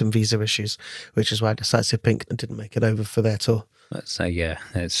there's been some visa issues, which is why Decisive Pink didn't make it over for their tour. So yeah,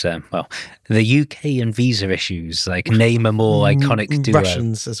 it's well, the UK and visa issues, like name a more iconic duo.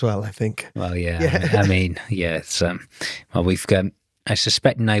 Russians as well, I think. Well, yeah. I mean, yeah, it's well, we've got. I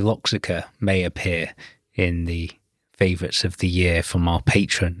suspect Niloxica may appear in the favourites of the year from our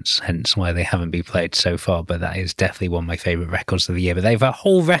patrons, hence why they haven't been played so far. But that is definitely one of my favourite records of the year. But they have a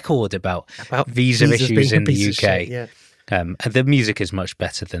whole record about visa visas issues being a in the piece of UK. shit, yeah. And the music is much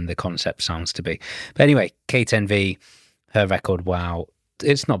better than the concept sounds to be. But anyway, K10V, her record, wow.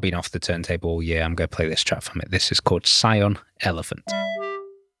 It's not been off the turntable all year. I'm going to play this track from it. This is called Scion Elephant.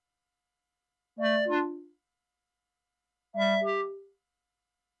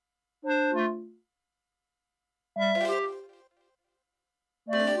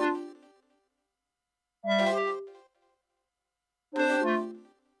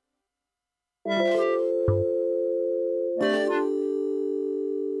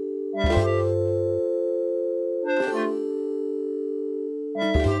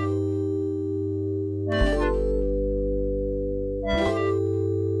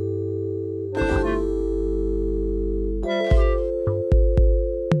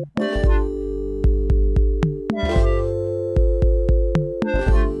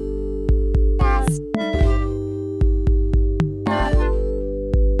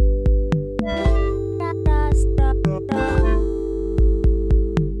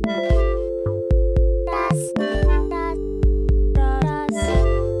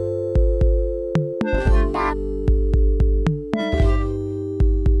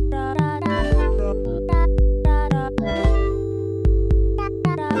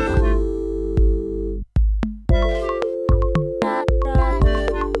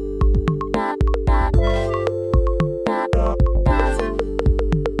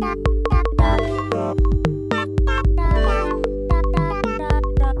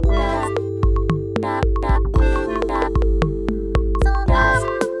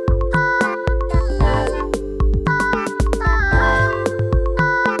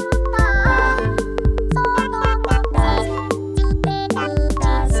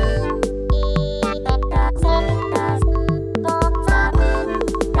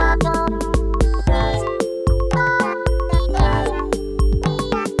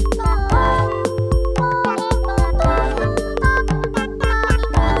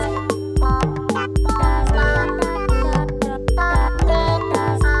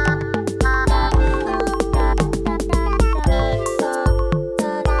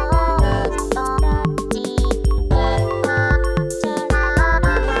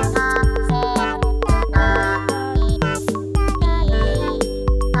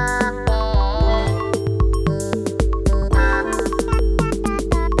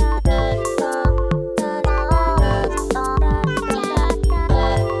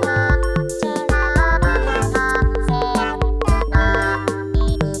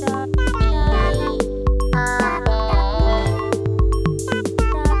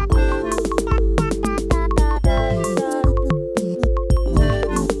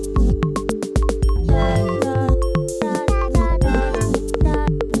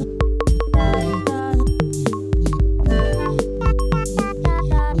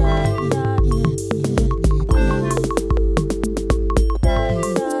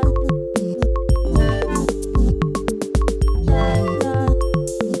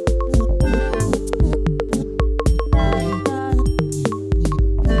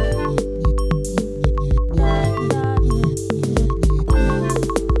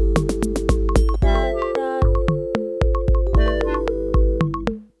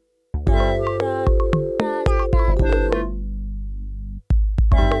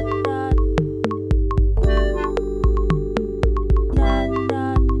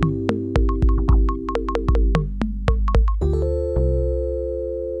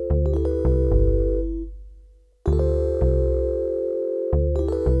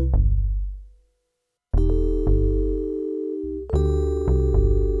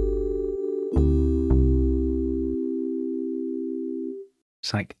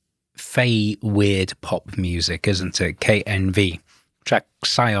 It's like fey weird pop music, isn't it? KNV. Track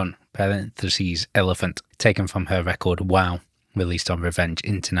Scion, parentheses, Elephant, taken from her record Wow, released on Revenge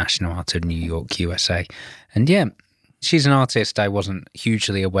International out of New York, USA. And yeah, she's an artist I wasn't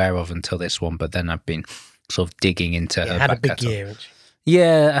hugely aware of until this one, but then I've been sort of digging into her had a back big catalogue. year. Hasn't she?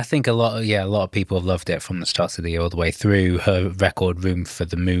 Yeah, I think a lot of people have loved it from the start of the year all the way through. Her record Room for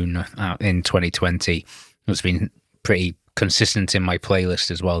the Moon out in 2020 has been pretty consistent in my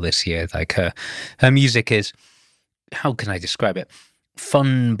playlist as well this year. Like her music is, how can I describe it?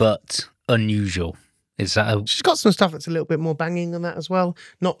 Fun but unusual. Is that She's got some stuff that's a little bit more banging than that as well.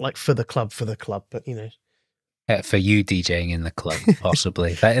 Not like for the club, but you know. for you DJing in the club,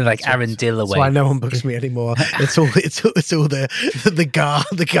 possibly. like Aaron Dillaway. That's why no one books me anymore. It's all the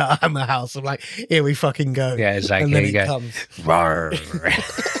guy in the house. I'm like, here we fucking go. Yeah, exactly. And then Here he you go. comes.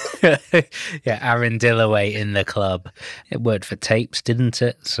 Rawr. Yeah, Aaron Dillaway in the club. It worked for Tapes, didn't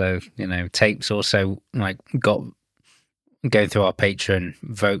it? So, Tapes also got go through our Patreon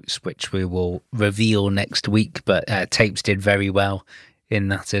votes, which we will reveal next week. But Tapes did very well in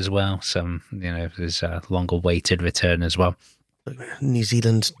that as well. So, there's a longer awaited return as well. New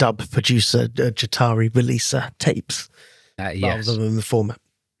Zealand dub producer, Jatari releaser Tapes, Yes. rather than the format.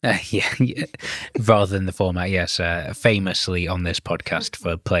 Yeah, rather than the format, yes. Famously on this podcast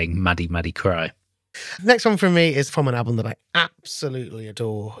for playing Maddie Maddie Cry. Next one from me is from an album that I absolutely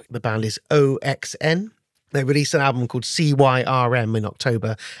adore. The band is OXN. They released an album called CYRM in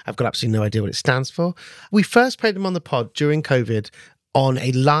October. I've got absolutely no idea what it stands for. We first played them on the pod during COVID on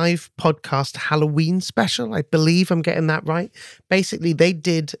a live podcast Halloween special. I believe I'm getting that right. Basically, they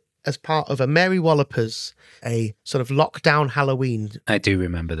did, as part of a Mary Wallopers, a sort of lockdown Halloween. I do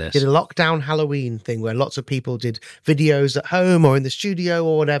remember this. Did a lockdown Halloween thing where lots of people did videos at home or in the studio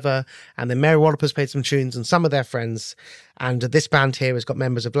or whatever. And then Mary Wallopers played some tunes and some of their friends. And this band here has got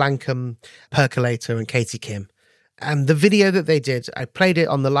members of Lankum, Percolator and Katie Kim. And the video that they did, I played it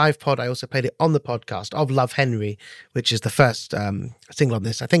on the live pod. I also played it on the podcast of Love Henry, which is the first single on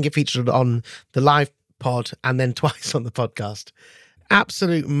this. I think it featured on the live pod and then twice on the podcast.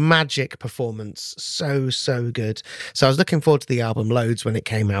 Absolute magic performance. So good. So I was looking forward to the album loads when it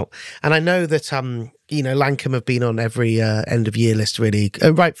came out. And I know that, Lankum have been on every end of year list, really.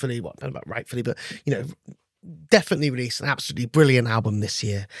 Rightfully, not about rightfully, but, definitely released an absolutely brilliant album this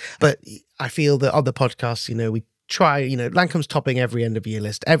year. But I feel that on the podcast, we try, Lankum's topping every end of year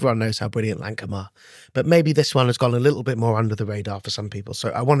list. Everyone knows how brilliant Lankum are. But maybe this one has gone a little bit more under the radar for some people.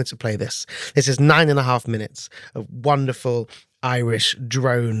 So I wanted to play this. This is 9.5 minutes of wonderful Irish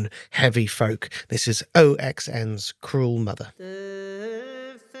drone heavy folk. This is OXN's Cruel Mother.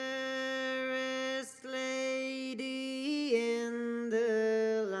 The fairest lady in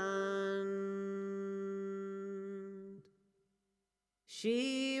the land,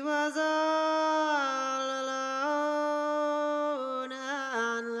 she was all alone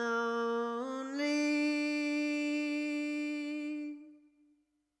and lonely.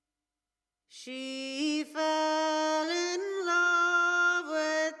 She fell in love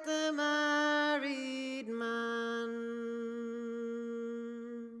with the married man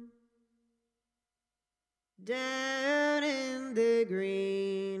down in the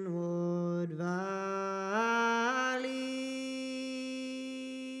Greenwood Valley.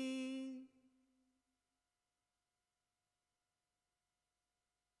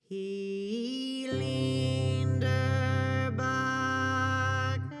 He leaned her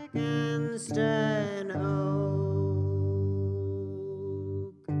back against an oak.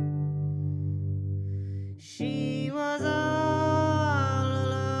 She was all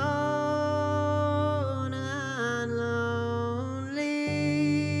alone and lonely.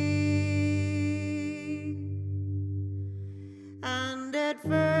 And at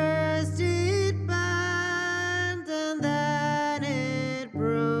first it bent and then it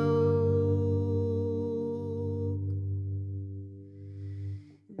broke.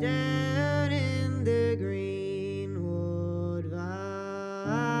 Down in the Greenwood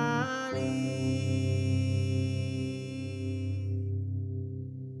Valley.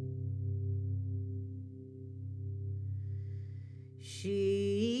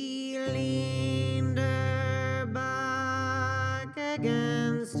 She leaned her back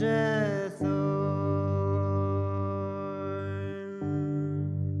against a thorn.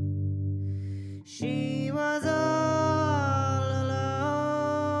 She was all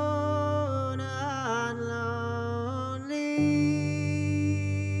alone and lonely.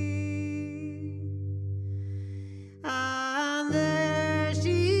 And there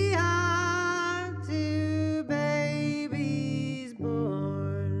she had two babies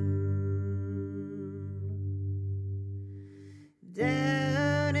born.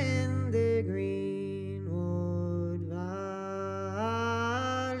 Down in the Greenwood Valley.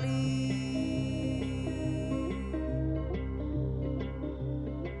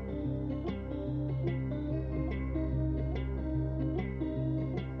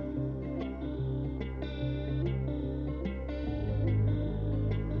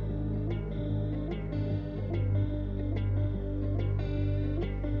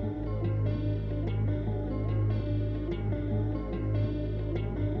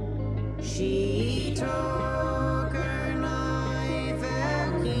 She took her knife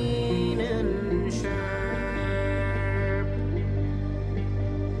out keen and sharp.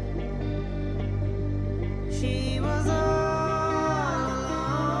 She was all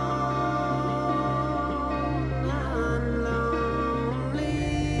alone and lonely.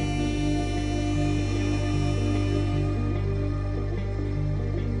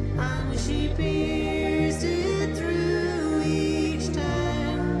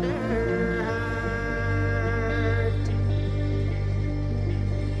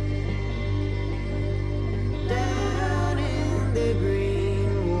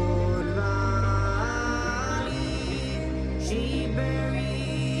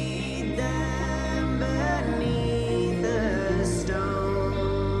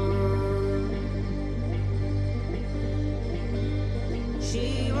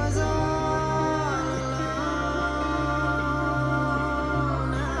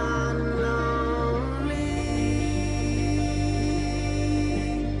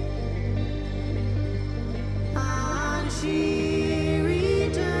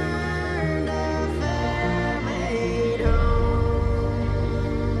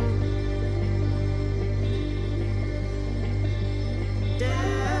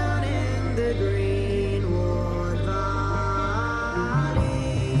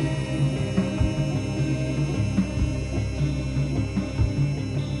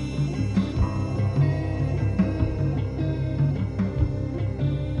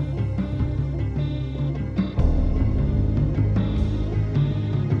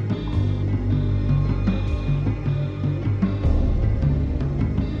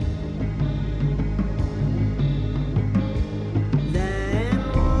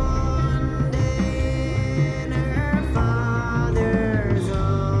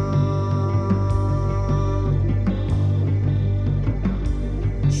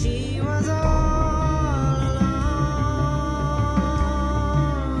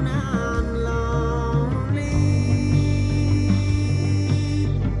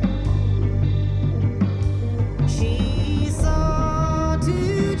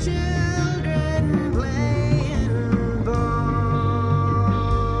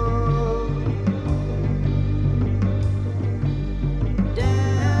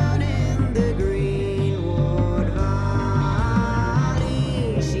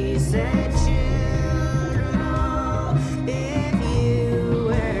 said children, oh, if you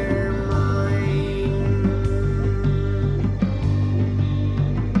were mine.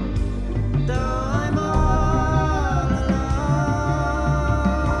 Though I'm all alone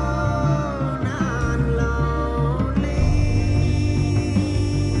and lonely,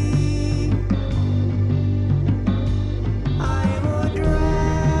 I would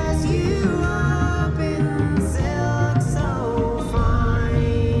dress you up in silk so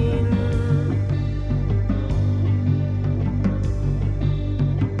fine.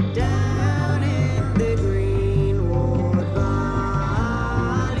 Down in the greenwood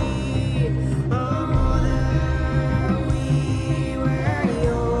valley, oh mother, we were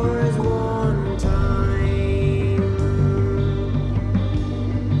yours one time.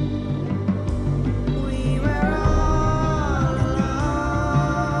 We were all alone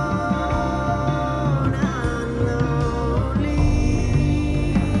and lonely,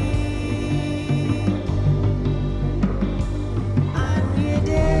 and you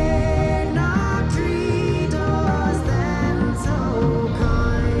did not treat us then so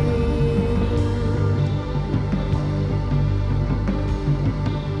kind.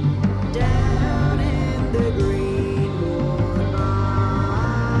 Down in the greenwood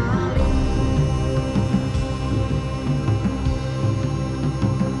valley.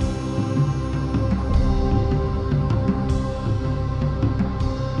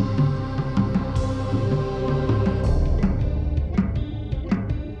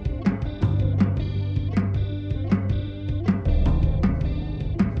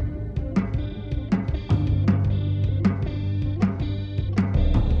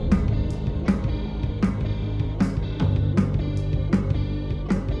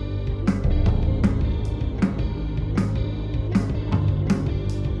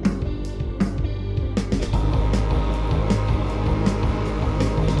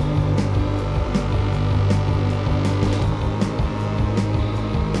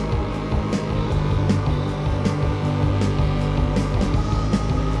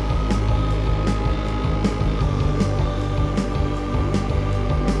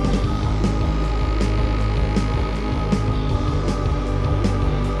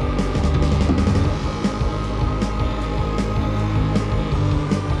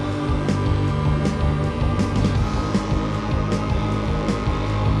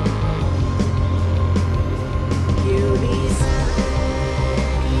 You'll be 7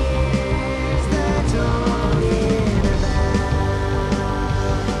 years the talking about.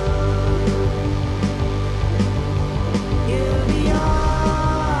 You'll be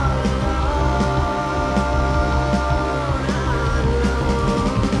all alone and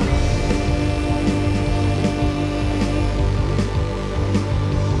lonely,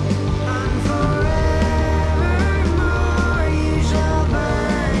 and forevermore you shall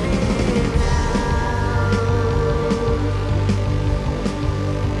burn in hell.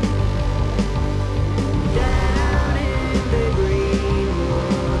 Down in the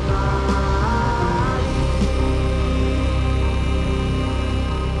greenwood valley.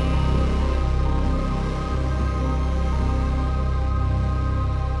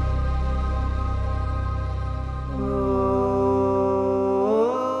 Oh,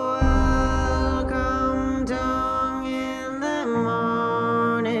 welcome dawn in the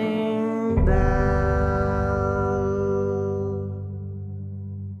morning bell.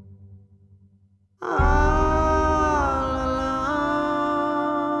 All alone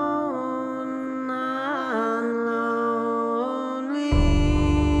and lonely,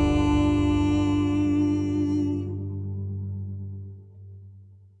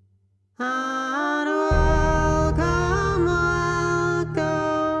 and welcome,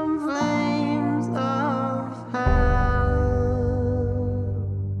 welcome, flames of hell.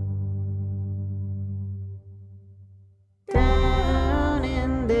 Down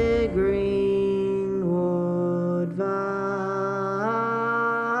in the greenwood valley.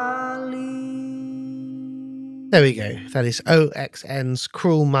 There we go. That is OXN's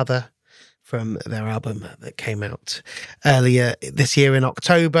Cruel Mother from their album that came out earlier this year in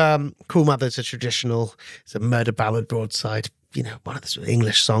October. Cruel Mother's it's a murder ballad broadside, one of the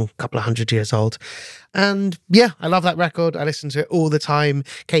English song, a couple of 100 years old. And yeah, I love that record. I listen to it all the time.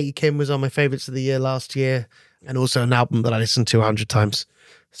 Katie Kim was on my favourites of the year last year, and also an album that I listened to 100 times.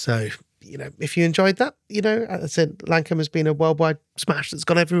 So, if you enjoyed that, as I said, Lankham has been a worldwide smash that's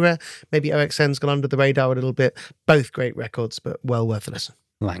gone everywhere. Maybe OXN's gone under the radar a little bit. Both great records, but well worth a listen.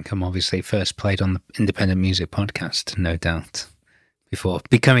 Lankham obviously first played on the Independent Music Podcast, no doubt. before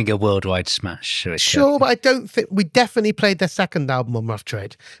becoming a worldwide smash. Sure, but I don't think we definitely played their second album on Rough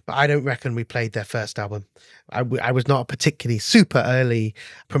Trade, but I don't reckon we played their first album. I was not a particularly super early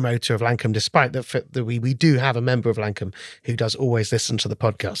promoter of Lankum, despite the fact that we do have a member of Lankum who does always listen to the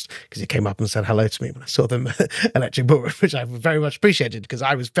podcast, because he came up and said hello to me when I saw them at Electric Ballroom, which I very much appreciated, because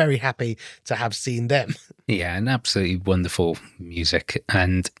I was very happy to have seen them. Yeah, and absolutely wonderful music.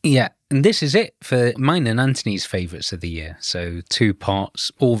 And yeah, and this is it for mine and Anthony's favourites of the year. So 2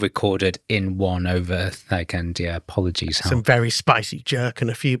 parts, all recorded in one over, and yeah, apologies. Some very spicy jerk and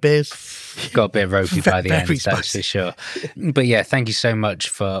a few beers. Got a bit ropey by the end, Very that's for sure. But yeah, thank you so much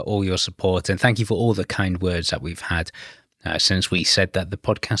for all your support, and thank you for all the kind words that we've had since we said that the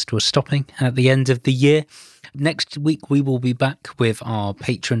podcast was stopping at the end of the year. Next week, we will be back with our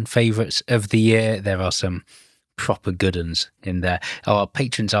patron favourites of the year. There are some proper good ones in there. Our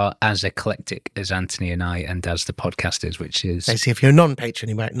patrons are as eclectic as Anthony and I, and as the podcast is, which is... Basically, if you're a non-patron,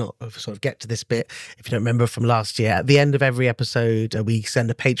 you might not sort of get to this bit. If you don't remember from last year, at the end of every episode, we send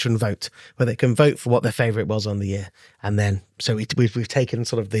a patron vote where they can vote for what their favourite was on the year. And then, so we've taken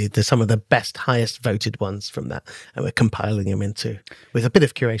sort of the some of the best, highest voted ones from that, and we're compiling them into, with a bit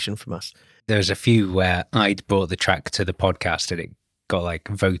of curation from us. There's a few where I'd brought the track to the podcast and it got like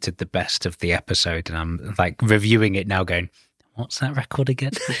voted the best of the episode, and I'm like reviewing it now going, what's that record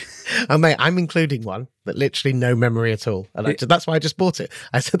again? Oh mate, I'm including one that literally no memory at all, and that's why I just bought it.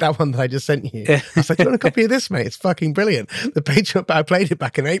 I said that one that I just sent you. I was like, do you want a copy of this, mate? It's fucking brilliant. The page I played it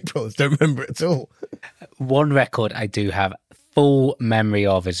back in April, I don't remember it at all. One record I do have full memory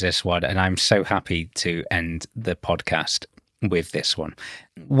of is this one, and I'm so happy to end the podcast with this one.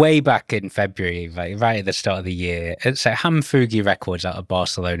 Way back in February, right at the start of the year, so Hamfugi Records out of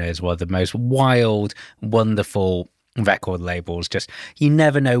Barcelona is one of the most wild, wonderful record labels. Just, you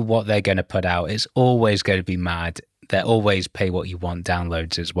never know what they're going to put out. It's always going to be mad. They always pay what you want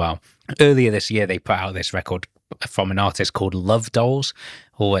downloads as well. Earlier this year, they put out this record from an artist called Love Dolls.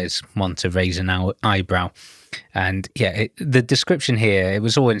 Always want to raise an eyebrow. And yeah, the description here, it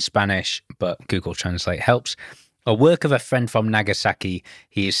was all in Spanish, but Google Translate helps. A work of a friend from Nagasaki.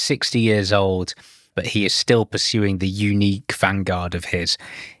 He is 60 years old, but he is still pursuing the unique vanguard of his.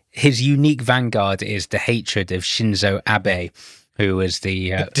 His unique vanguard is the hatred of Shinzo Abe, who was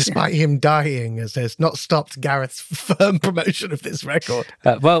the... Despite him dying, as there's not stopped Gareth's firm promotion of this record.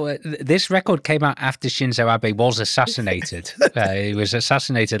 This record came out after Shinzo Abe was assassinated. He was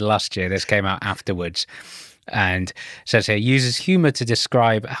assassinated last year. This came out afterwards. And says here, uses humor to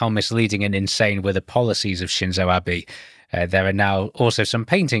describe how misleading and insane were the policies of Shinzo Abe. There are now also some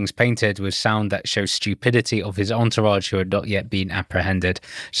paintings painted with sound that shows stupidity of his entourage who had not yet been apprehended.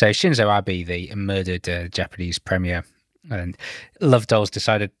 So Shinzo Abe, the murdered Japanese premier, and Love Dolls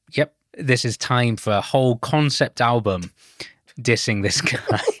decided, yep, this is time for a whole concept album dissing this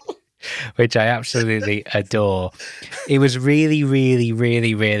guy. Which I absolutely adore. It was really, really,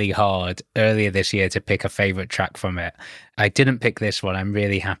 really, really hard earlier this year to pick a favourite track from it. I didn't pick this one. I'm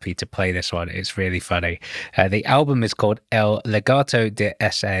really happy to play this one. It's really funny. The album is called El Legato de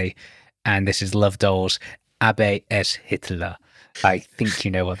S.A. and this is Love Dolls, Abe es Hitler. I think you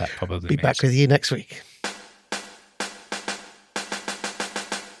know what that probably means. Be back with you next week.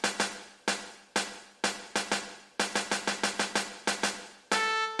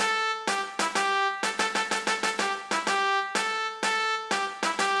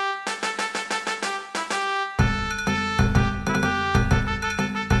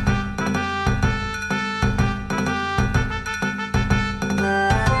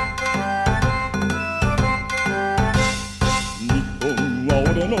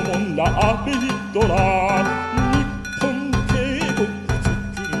 Hitler, Hitler, Hitler, Hitler, Hitler,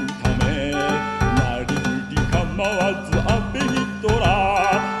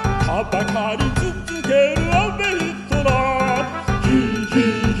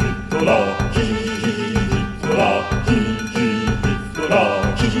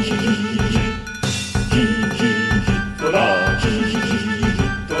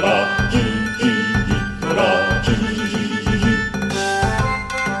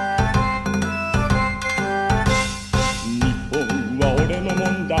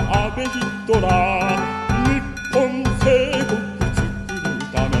 Hitler,